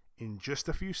do in just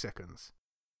a few seconds.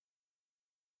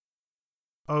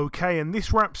 Okay, and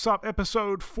this wraps up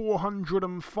episode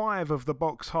 405 of the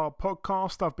BoxHard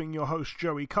Podcast. I've been your host,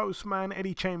 Joey Coastman.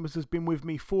 Eddie Chambers has been with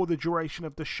me for the duration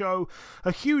of the show.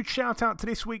 A huge shout out to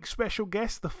this week's special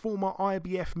guest, the former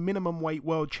IBF Minimumweight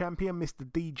World Champion, Mr.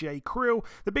 Deejay Kriel.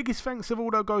 The biggest thanks of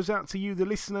all, though, goes out to you, the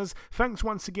listeners. Thanks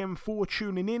once again for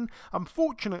tuning in.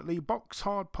 Unfortunately,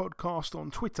 BoxHard Podcast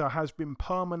on Twitter has been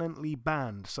permanently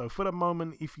banned. So for the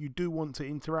moment, if you do want to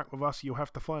interact with us, you'll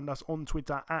have to find us on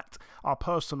Twitter at our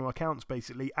personal accounts,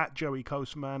 basically at Joey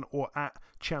Coastman or at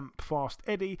Champ Fast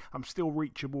Eddie. I'm still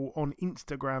reachable on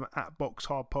Instagram at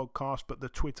BoxHard Podcast, but the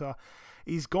Twitter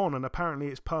is gone and apparently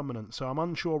it's permanent. So I'm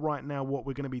unsure right now what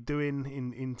we're going to be doing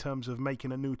in terms of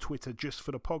making a new Twitter just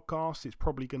for the podcast. It's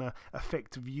probably going to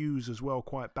affect views as well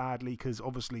quite badly, because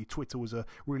obviously Twitter was a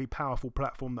really powerful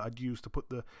platform that I'd use to put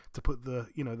the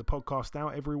the podcast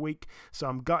out every week. So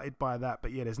I'm gutted by that,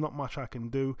 but yeah, there's not much I can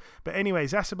do. But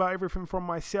anyways, that's about everything from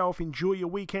myself. Enjoy your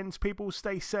weekends, people.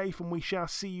 Stay safe, and we shall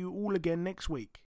see you all again next week.